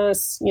doesn't want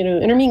us,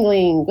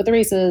 intermingling with the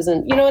races.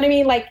 And you know what I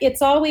mean? Like,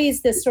 it's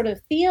always this sort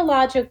of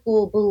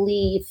theological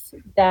belief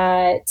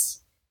that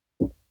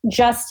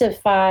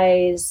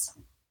justifies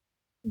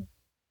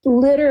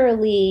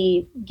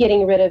literally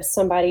getting rid of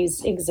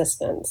somebody's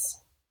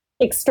existence,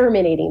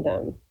 exterminating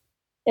them,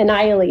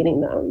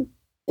 annihilating them.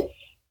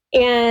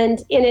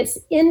 And it's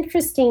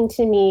interesting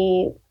to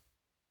me,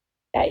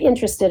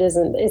 interesting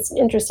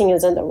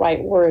isn't the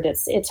right word.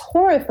 It's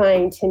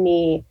horrifying to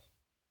me,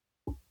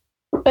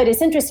 but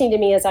it's interesting to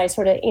me as I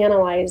sort of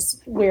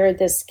analyze where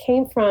this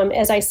came from,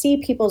 as I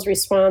see people's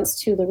response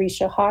to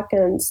Larisha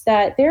Hawkins,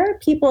 that there are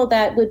people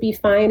that would be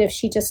fine if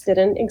she just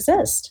didn't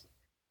exist.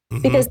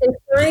 Mm-hmm. Because they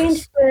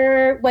find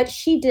her, what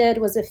she did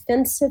was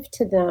offensive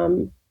to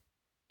them.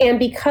 And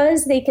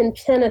because they can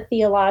pin a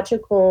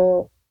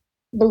theological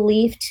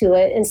belief to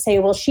it and say,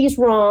 well, she's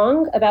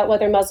wrong about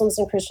whether Muslims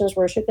and Christians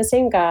worship the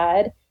same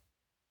God.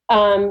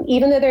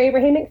 Even though they're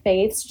Abrahamic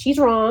faiths, she's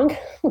wrong.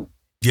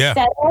 Yeah.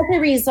 That as a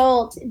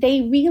result,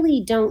 they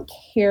really don't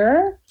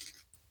care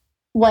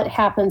what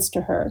happens to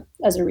her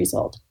as a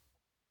result.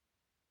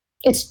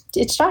 It's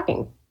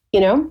shocking,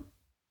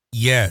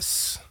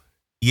 Yes.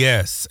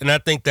 Yes. And I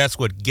think that's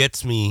what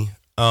gets me,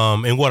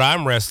 and what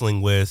I'm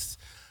wrestling with,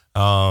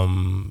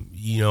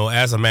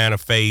 as a man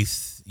of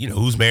faith,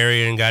 who's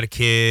married and got a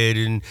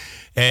kid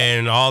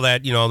and all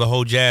that, the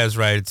whole jazz,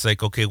 right? It's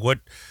like, okay,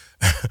 what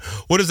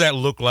does that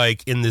look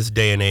like in this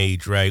day and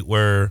age, right?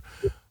 Where,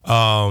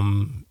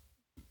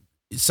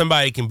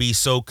 somebody can be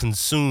so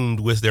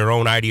consumed with their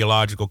own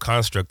ideological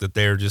construct that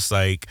they're just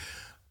like,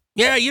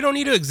 yeah, you don't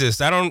need to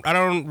exist. I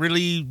don't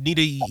really need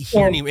to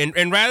hear any.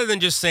 And rather than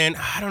just saying,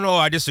 I don't know,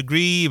 I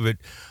disagree, but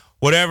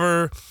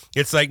whatever,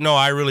 it's like, no,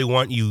 I really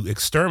want you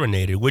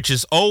exterminated, which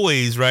is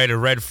always, right, a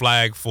red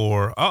flag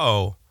for,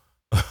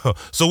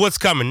 so what's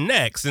coming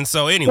next? And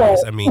so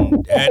anyways, I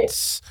mean,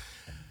 that's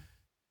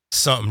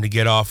something to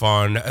get off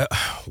on.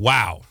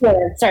 Wow. Yeah,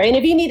 sorry. And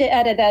if you need to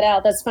edit that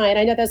out, that's fine.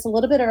 I know that's a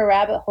little bit of a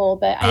rabbit hole,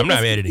 but I'm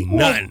not editing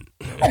nothing.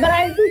 But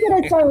I think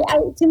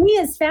that to me,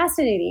 it's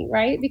fascinating,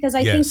 right? Because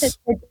I think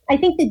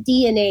the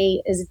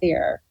DNA is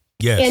there.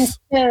 Yes. And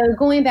so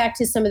going back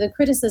to some of the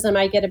criticism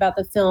I get about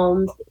the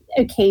film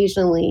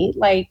occasionally,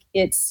 like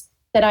it's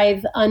that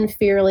I've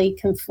unfairly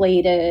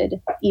conflated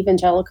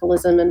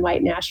evangelicalism and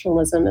white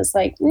nationalism. It's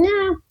like,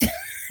 nah.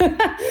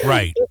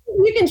 Right.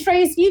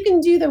 You can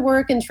do the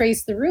work and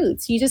trace the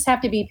roots. You just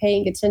have to be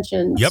paying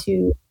attention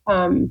to,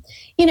 and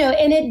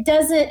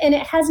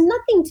it has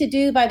nothing to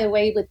do, by the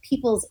way, with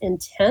people's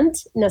intent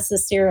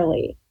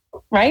necessarily.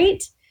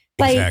 Right.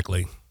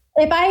 Exactly.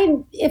 Like,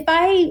 if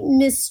I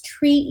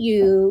mistreat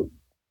you,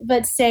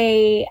 but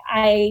say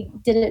I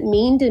didn't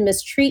mean to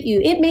mistreat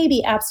you, it may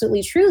be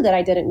absolutely true that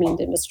I didn't mean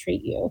to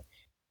mistreat you.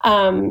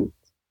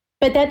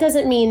 But that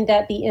doesn't mean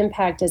that the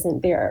impact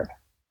isn't there.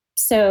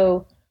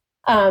 So,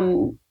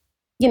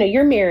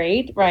 you're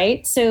married,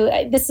 right?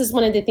 So this is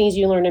one of the things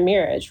you learn in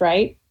marriage,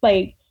 right?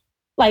 Like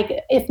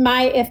if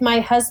my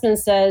husband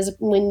says,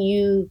 when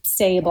you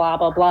say blah,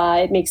 blah, blah,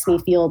 it makes me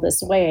feel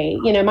this way,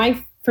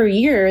 for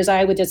years,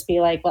 I would just be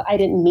like, well, I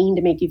didn't mean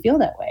to make you feel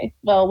that way.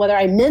 Well, whether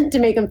I meant to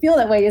make them feel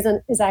that way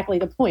isn't exactly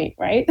the point,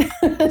 right?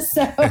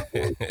 So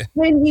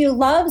when you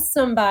love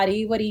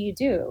somebody, what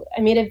do?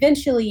 I mean,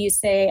 eventually you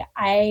say,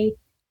 I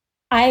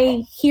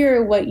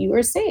hear what you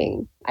are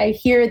saying. I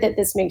hear that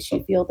this makes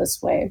you feel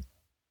this way.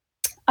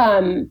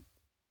 And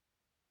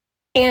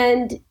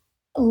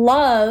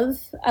love,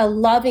 a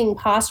loving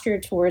posture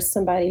towards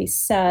somebody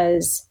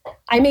says,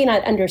 I may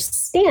not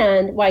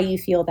understand why you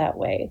feel that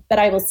way, but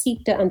I will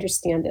seek to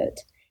understand it.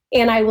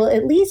 And I will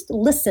at least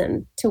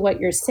listen to what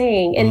you're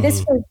saying. And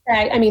this goes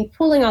back, I mean,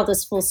 pulling all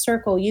this full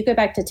circle, you go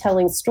back to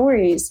telling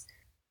stories.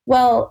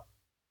 Well,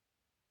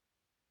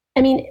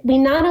 I mean, we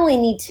not only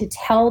need to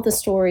tell the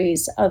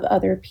stories of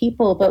other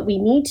people, but we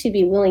need to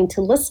be willing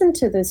to listen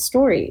to those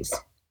stories.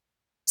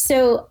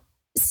 So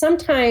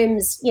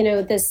sometimes,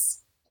 this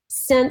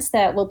sense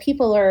that, well,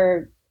 people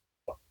are,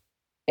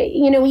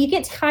 when you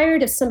get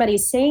tired of somebody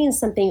saying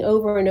something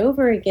over and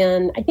over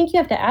again, I think you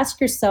have to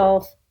ask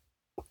yourself,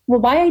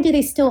 well, why do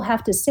they still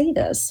have to say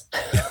this?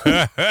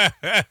 I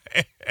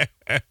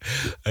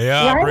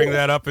bring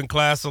that up in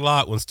class a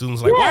lot when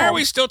students are like, why are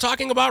we still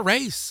talking about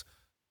race?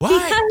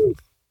 Why?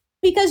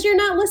 Because you're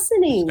not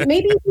listening.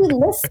 Maybe if you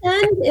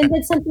listened and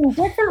did something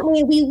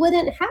differently, we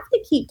wouldn't have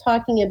to keep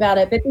talking about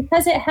it. But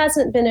because it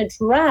hasn't been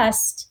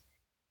addressed,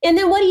 and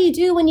then what do you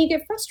do when you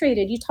get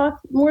frustrated? You talk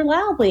more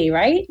loudly,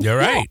 right? You're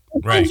right.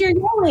 Because you're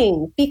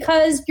yelling,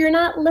 because you're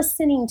not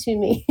listening to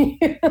me.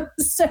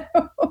 So,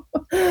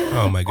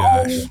 oh my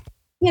gosh.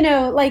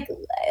 Like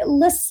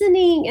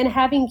listening and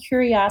having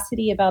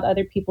curiosity about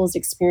other people's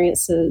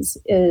experiences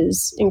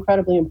is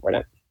incredibly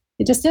important.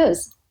 It just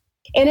is.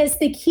 And it's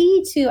the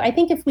key to, I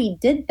think if we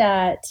did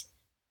that,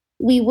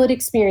 we would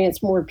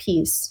experience more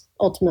peace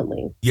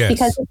ultimately. Yes.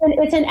 Because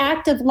it's an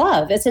act of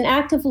love. It's an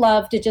act of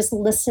love to just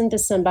listen to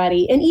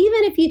somebody. And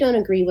even if you don't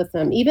agree with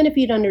them, even if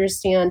you don't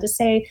understand, to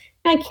say,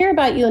 I care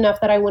about you enough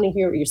that I want to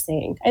hear what you're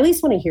saying. I at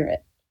least want to hear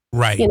it.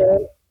 Right. I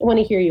want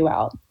to hear you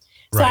out.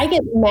 So I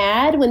get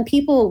mad when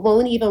people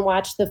won't even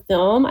watch the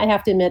film. I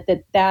have to admit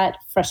that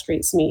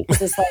frustrates me,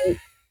 because it's like,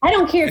 I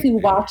don't care if you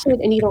watch it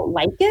and you don't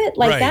like it.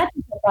 Like that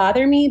doesn't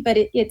bother me, but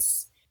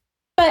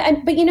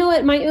but you know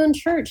what? My own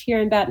church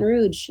here in Baton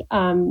Rouge,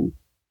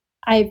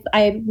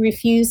 I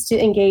refuse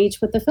to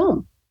engage with the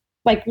film,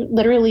 like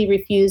literally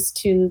refuse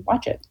to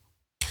watch it.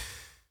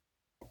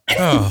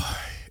 Oh,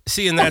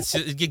 see, and that's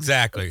just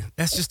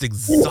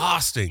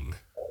exhausting.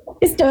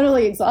 It's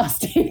totally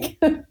exhausting.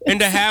 And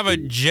to have a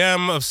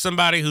gem of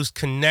somebody who's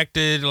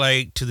connected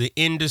like to the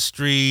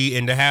industry,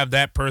 and to have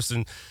that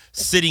person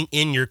sitting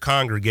in your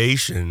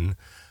congregation.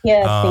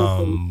 Yeah.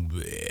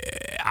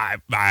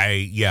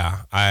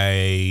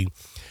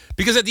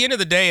 Because at the end of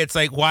the day, it's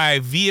like why I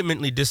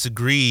vehemently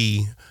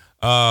disagree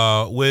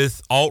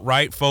with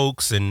alt-right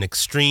folks and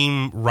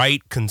extreme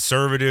right,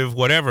 conservative,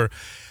 whatever.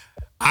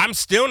 I'm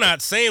still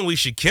not saying we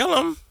should kill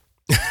them.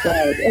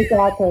 Right,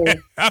 exactly.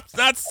 I'm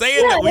not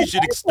saying that we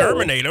should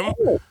exterminate them.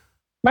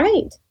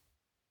 Right.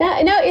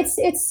 No, it's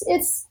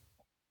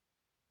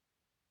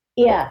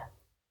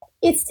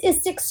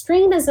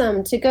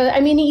extremism to go.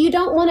 I mean, you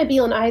don't want to be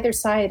on either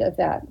side of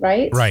that,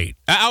 right? Right.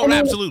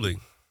 Absolutely.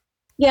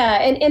 Yeah,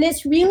 and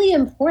it's really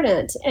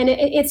important. And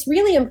it's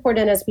really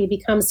important as we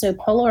become so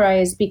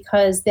polarized,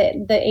 because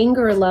the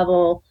anger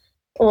level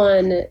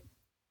on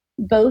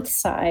both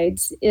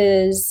sides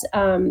is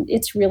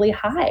it's really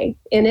high,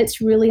 and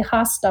it's really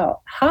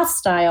hostile,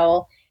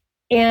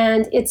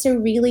 and it's a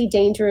really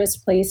dangerous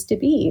place to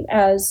be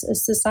as a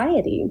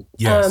society.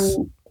 Yes.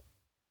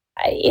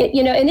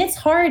 And it's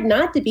hard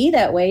not to be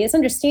that way. It's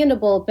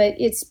understandable, but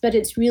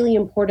it's really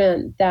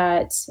important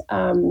that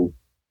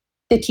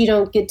that you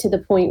don't get to the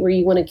point where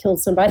you want to kill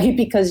somebody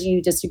because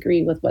you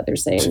disagree with what they're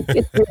saying.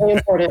 It's really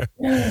important.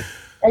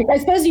 I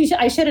suppose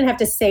I shouldn't have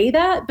to say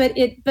that, but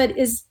it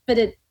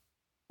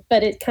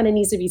kind of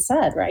needs to be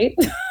said, right?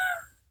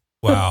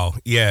 Wow.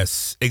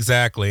 Yes,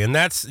 exactly. And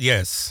that's,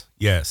 yes.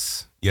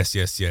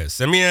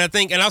 I mean, I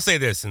think, and I'll say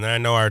this, and I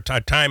know our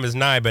time is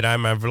nigh, but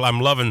I'm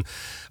loving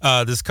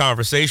this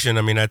conversation.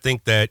 I mean, I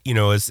think that,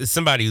 as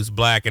somebody who's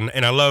black, and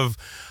I love,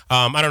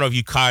 I don't know if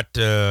you caught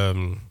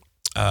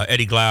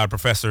Eddie Glaude,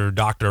 Professor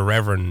Dr.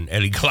 Reverend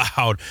Eddie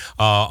Glaude,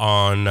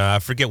 on, I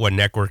forget what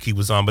network he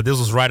was on, but this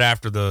was right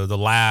after the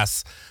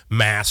last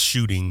mass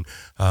shooting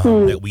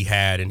that we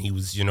had. And he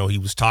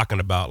was talking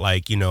about,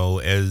 like,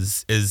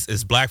 as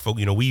black folk,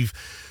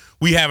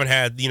 we haven't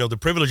had, the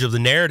privilege of the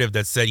narrative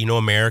that said,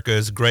 America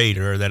is great,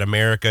 or that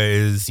America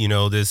is,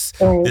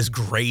 this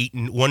great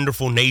and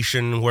wonderful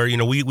nation where,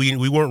 we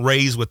weren't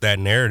raised with that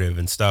narrative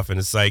and stuff. And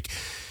it's like,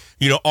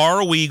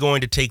 are we going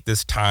to take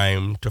this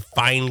time to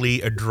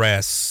finally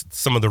address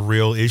some of the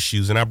real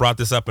issues? And I brought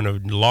this up in a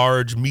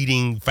large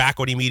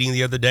faculty meeting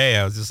the other day.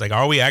 I was just like,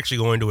 are we actually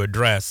going to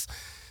address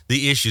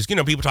the issues?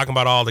 People talking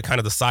about all the kind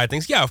of the side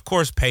things. Yeah, of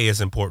course, pay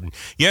is important.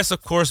 Yes,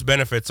 of course,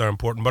 benefits are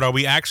important. But are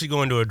we actually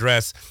going to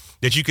address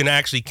that you can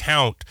actually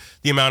count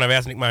the amount of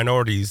ethnic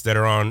minorities that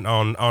are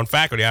on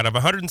faculty? Out of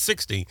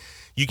 160,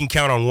 you can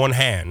count on one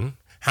hand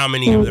how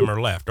many of them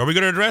are left. Are we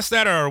going to address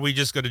that, or are we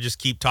just going to just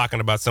keep talking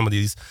about some of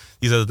these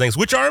other things,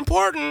 which are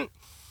important,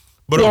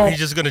 but are we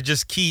just going to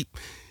just keep,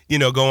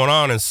 going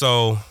on? And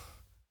so,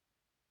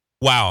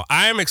 wow,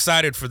 I am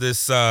excited for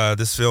this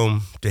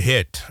film to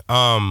hit.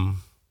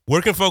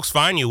 Where can folks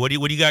find you? What do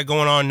you got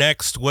going on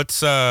next?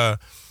 What's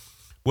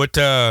What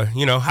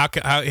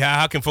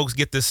how can folks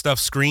get this stuff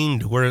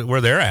screened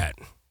where they're at?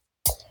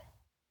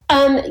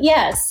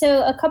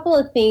 So a couple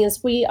of things.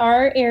 We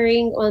are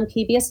airing on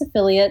PBS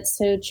affiliates,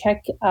 so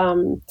check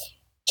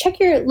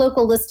your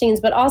local listings.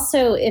 But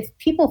also, if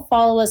people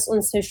follow us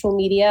on social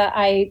media,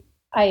 I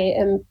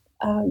am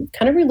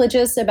kind of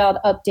religious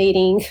about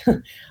updating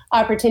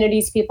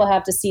opportunities people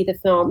have to see the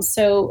film.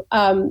 So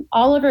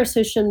all of our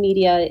social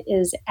media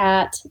is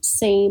at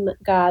Same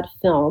God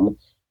Film.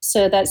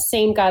 So that's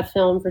Same God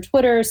Film for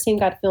Twitter, Same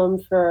God Film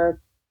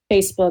for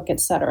Facebook,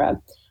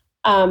 etc.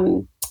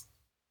 And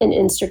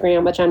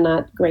Instagram, which I'm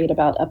not great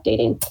about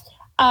updating.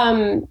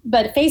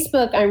 But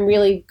Facebook, I'm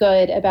really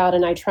good about,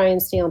 and I try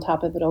and stay on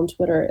top of it on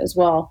Twitter as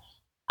well.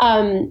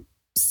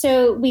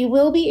 So we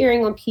will be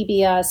airing on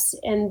PBS,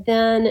 and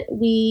then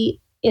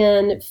we,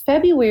 in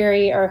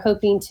February, are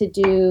hoping to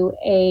do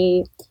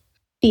a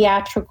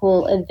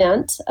theatrical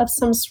event of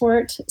some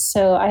sort.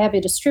 So I have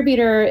a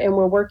distributor, and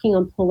we're working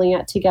on pulling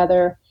it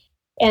together.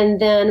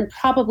 And then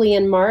probably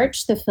in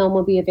March, the film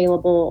will be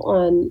available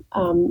on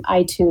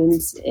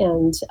iTunes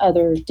and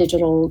other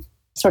digital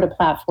sort of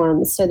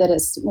platforms so that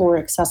it's more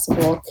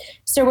accessible.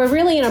 So we're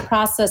really in a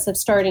process of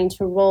starting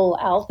to roll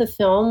out the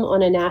film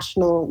on a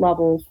national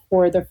level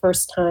for the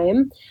first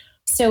time.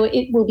 So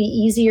it will be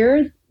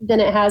easier than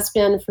it has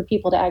been for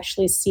people to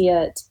actually see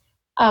it.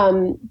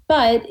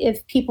 But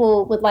if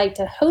people would like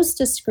to host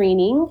a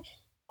screening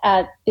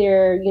at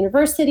their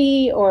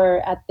university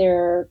or at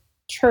their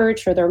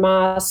church or their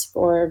mosque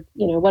or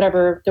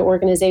whatever the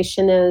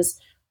organization is,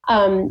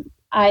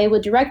 I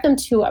would direct them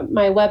to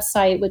my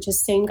website, which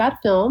is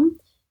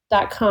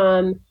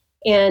samegodfilm.com,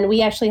 and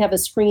we actually have a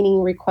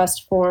screening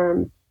request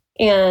form,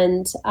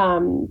 and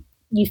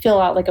you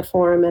fill out like a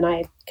form, and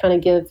I kind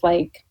of give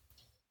what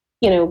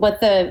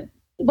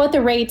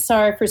the rates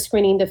are for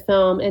screening the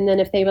film, and then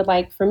if they would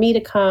like for me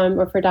to come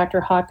or for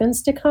Dr.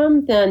 Hawkins to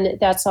come, then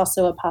that's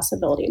also a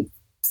possibility.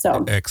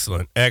 So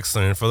excellent.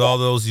 And for all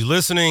those you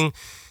listening,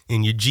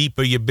 in your Jeep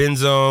or your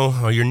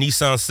Benzo or your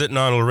Nissan sitting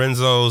on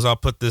Lorenzo's, I'll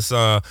put this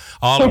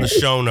all in the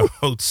show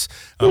notes,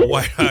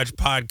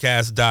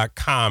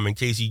 whitehodgepodcast.com, in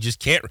case you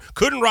just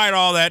couldn't write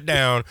all that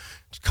down.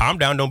 Just calm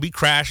down. Don't be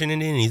crashing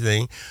into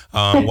anything.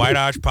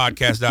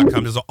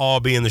 Whitehodgepodcast.com. This will all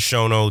be in the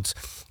show notes.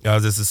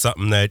 This is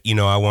something that,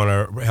 I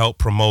want to help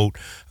promote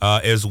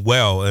as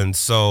well. And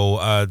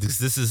so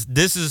this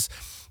is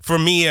for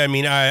me. I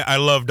mean, I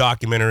love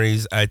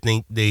documentaries. I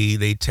think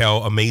they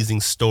tell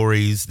amazing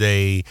stories.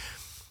 They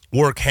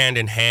work hand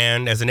in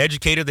hand. As an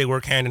educator, they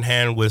work hand in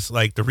hand with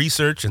like the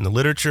research and the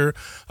literature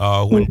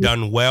when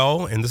done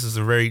well. And this is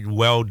a very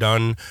well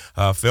done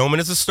film. And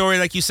it's a story,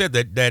 like you said,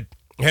 that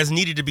has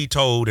needed to be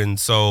told. And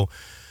so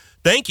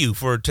thank you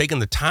for taking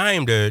the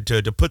time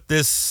to put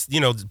this,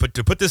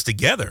 to put this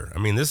together. I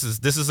mean, this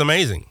is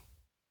amazing.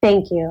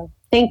 Thank you.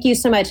 Thank you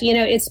so much.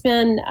 It's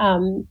been,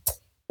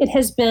 it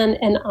has been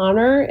an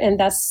honor, and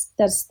that's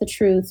the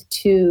truth,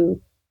 to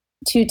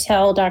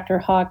tell Dr.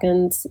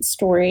 Hawkins'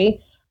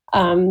 story.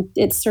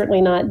 It's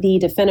certainly not the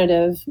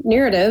definitive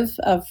narrative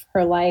of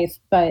her life,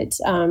 but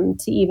to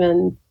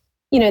even,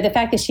 the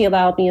fact that she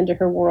allowed me into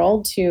her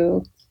world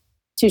to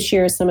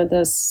share some of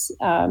this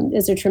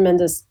is a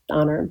tremendous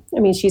honor.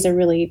 I mean, she's a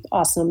really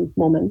awesome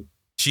woman.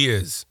 She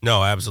is.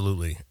 No,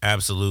 absolutely.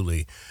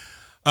 Absolutely.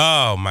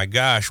 Oh, my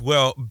gosh.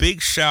 Well,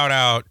 big shout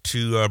out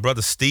to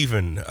Brother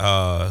Stephen,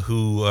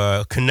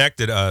 who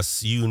connected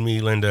us, you and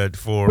me, Linda,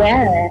 for...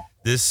 Yeah.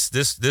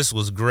 This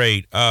was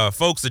great.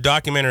 Folks, the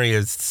documentary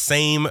is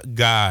Same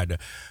God.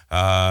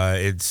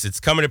 It's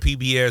coming to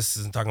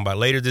PBS. I'm talking about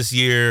later this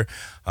year.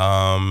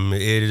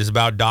 It is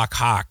about Doc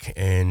Hawk.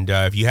 And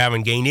if you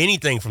haven't gained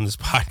anything from this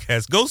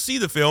podcast, go see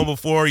the film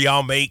before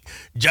y'all make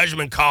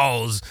judgment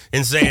calls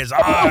and say,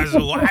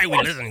 why are we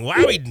listening?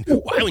 Why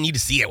do we need to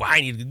see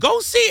it? Go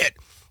see it.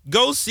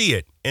 Go see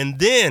it. And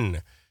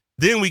then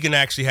we can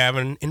actually have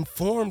an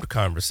informed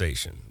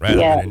conversation rather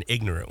than an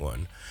ignorant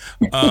one.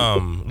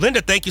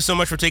 Linda, thank you so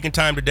much for taking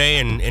time today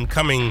and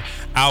coming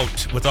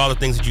out with all the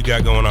things that you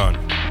got going on.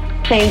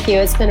 Thank you.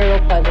 It's been a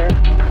real pleasure.